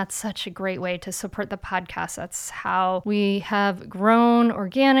whoever. And that's such a great way to support the podcast. That's how we have grown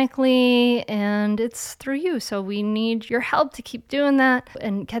organically, and it's through you. So we need your help to keep doing that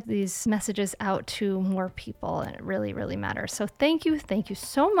and get these messages out to more people. And it really, really matters. So thank you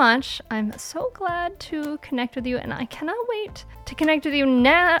so much. I'm so glad to connect with you, and I cannot wait to connect with you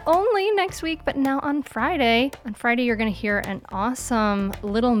not only next week, but now on Friday. On Friday, you're going to hear an awesome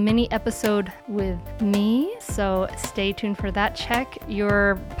little mini episode with me. So stay tuned for that. Check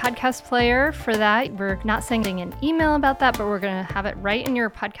your podcast player for that. We're not sending an email about that, but we're going to have it right in your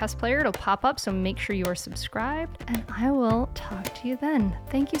podcast player. It'll pop up. So make sure you are subscribed, and I will talk to you then.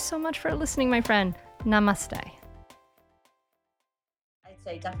 Thank you so much for listening, my friend. Namaste.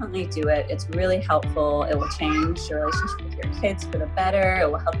 Say definitely do it. It's really helpful. It will change your relationship with your kids for the better. It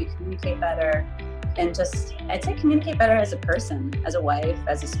will help you communicate better. And I'd say communicate better as a person, as a wife,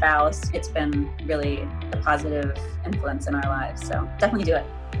 as a spouse. It's been really a positive influence in our lives. So definitely do it.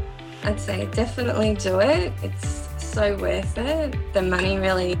 I'd say definitely do it. It's so worth it. The money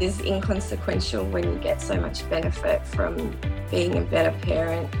really is inconsequential when you get so much benefit from being a better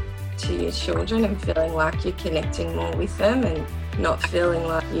parent to your children and feeling like you're connecting more with them and not feeling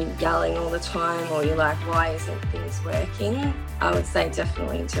like you're yelling all the time or you're like, why isn't things working? I would say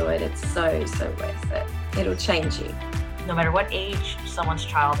definitely do it. It's so worth it. It'll change you. No matter what age someone's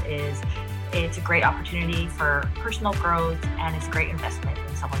child is, it's a great opportunity for personal growth and it's a great investment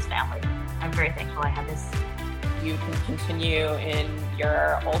in someone's family. I'm very thankful I have this. You can continue in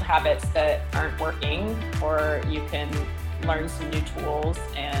your old habits that aren't working, or you can learn some new tools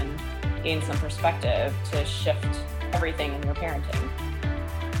and gain some perspective to shift everything in your parenting.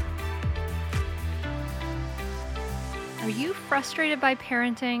 Are you frustrated by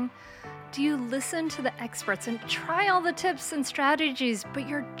parenting? Do you listen to the experts and try all the tips and strategies, but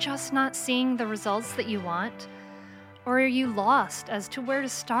you're just not seeing the results that you want? Or are you lost as to where to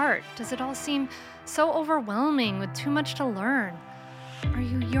start? Does it all seem so overwhelming with too much to learn? Are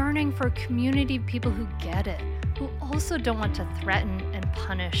you yearning for a community of people who get it, who also don't want to threaten and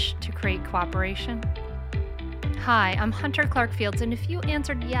punish to create cooperation? Hi, I'm Hunter Clark-Fields, and if you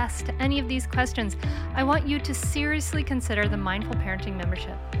answered yes to any of these questions, I want you to seriously consider the Mindful Parenting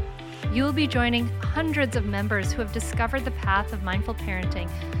membership. You will be joining hundreds of members who have discovered the path of mindful parenting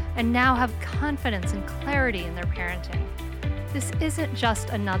and now have confidence and clarity in their parenting. This isn't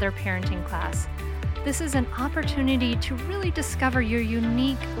just another parenting class. This is an opportunity to really discover your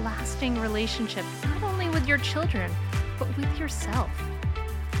unique, lasting relationship, not only with your children, but with yourself.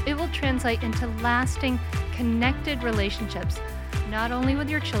 It will translate into lasting, connected relationships, not only with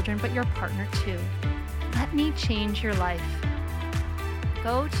your children, but your partner too. Let me change your life.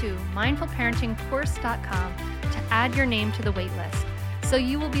 Go to mindfulparentingcourse.com to add your name to the waitlist, so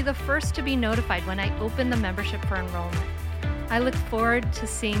you will be the first to be notified when I open the membership for enrollment. I look forward to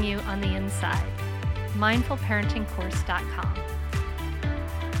seeing you on the inside. mindfulparentingcourse.com.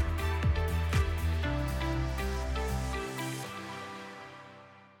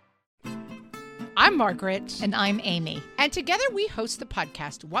 I'm Margaret. And I'm Amy. And together we host the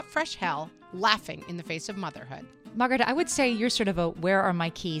podcast, What Fresh Hell? Laughing in the Face of Motherhood. Margaret, I would say you're sort of a where are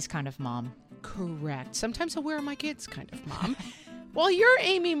my keys kind of mom. Correct. Sometimes a where are my kids kind of mom. Well, you're,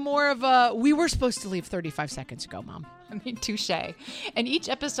 Amy, more of a we were supposed to leave 35 seconds ago, mom. I mean, touche. In each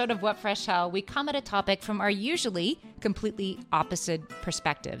episode of What Fresh Hell, we come at a topic from our usually completely opposite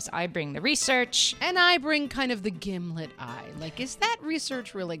perspectives. I bring the research. And I bring kind of the gimlet eye. Like, is that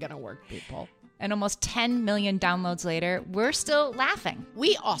research really going to work, people? And almost 10 million downloads later, we're still laughing.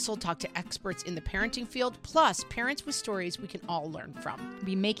 We also talk to experts in the parenting field, plus parents with stories we can all learn from.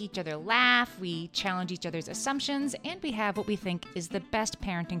 We make each other laugh, we challenge each other's assumptions, and we have what we think is the best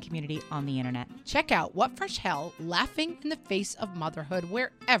parenting community on the internet. Check out What Fresh Hell? Laughing in the Face of Motherhood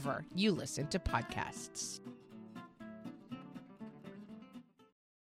wherever you listen to podcasts.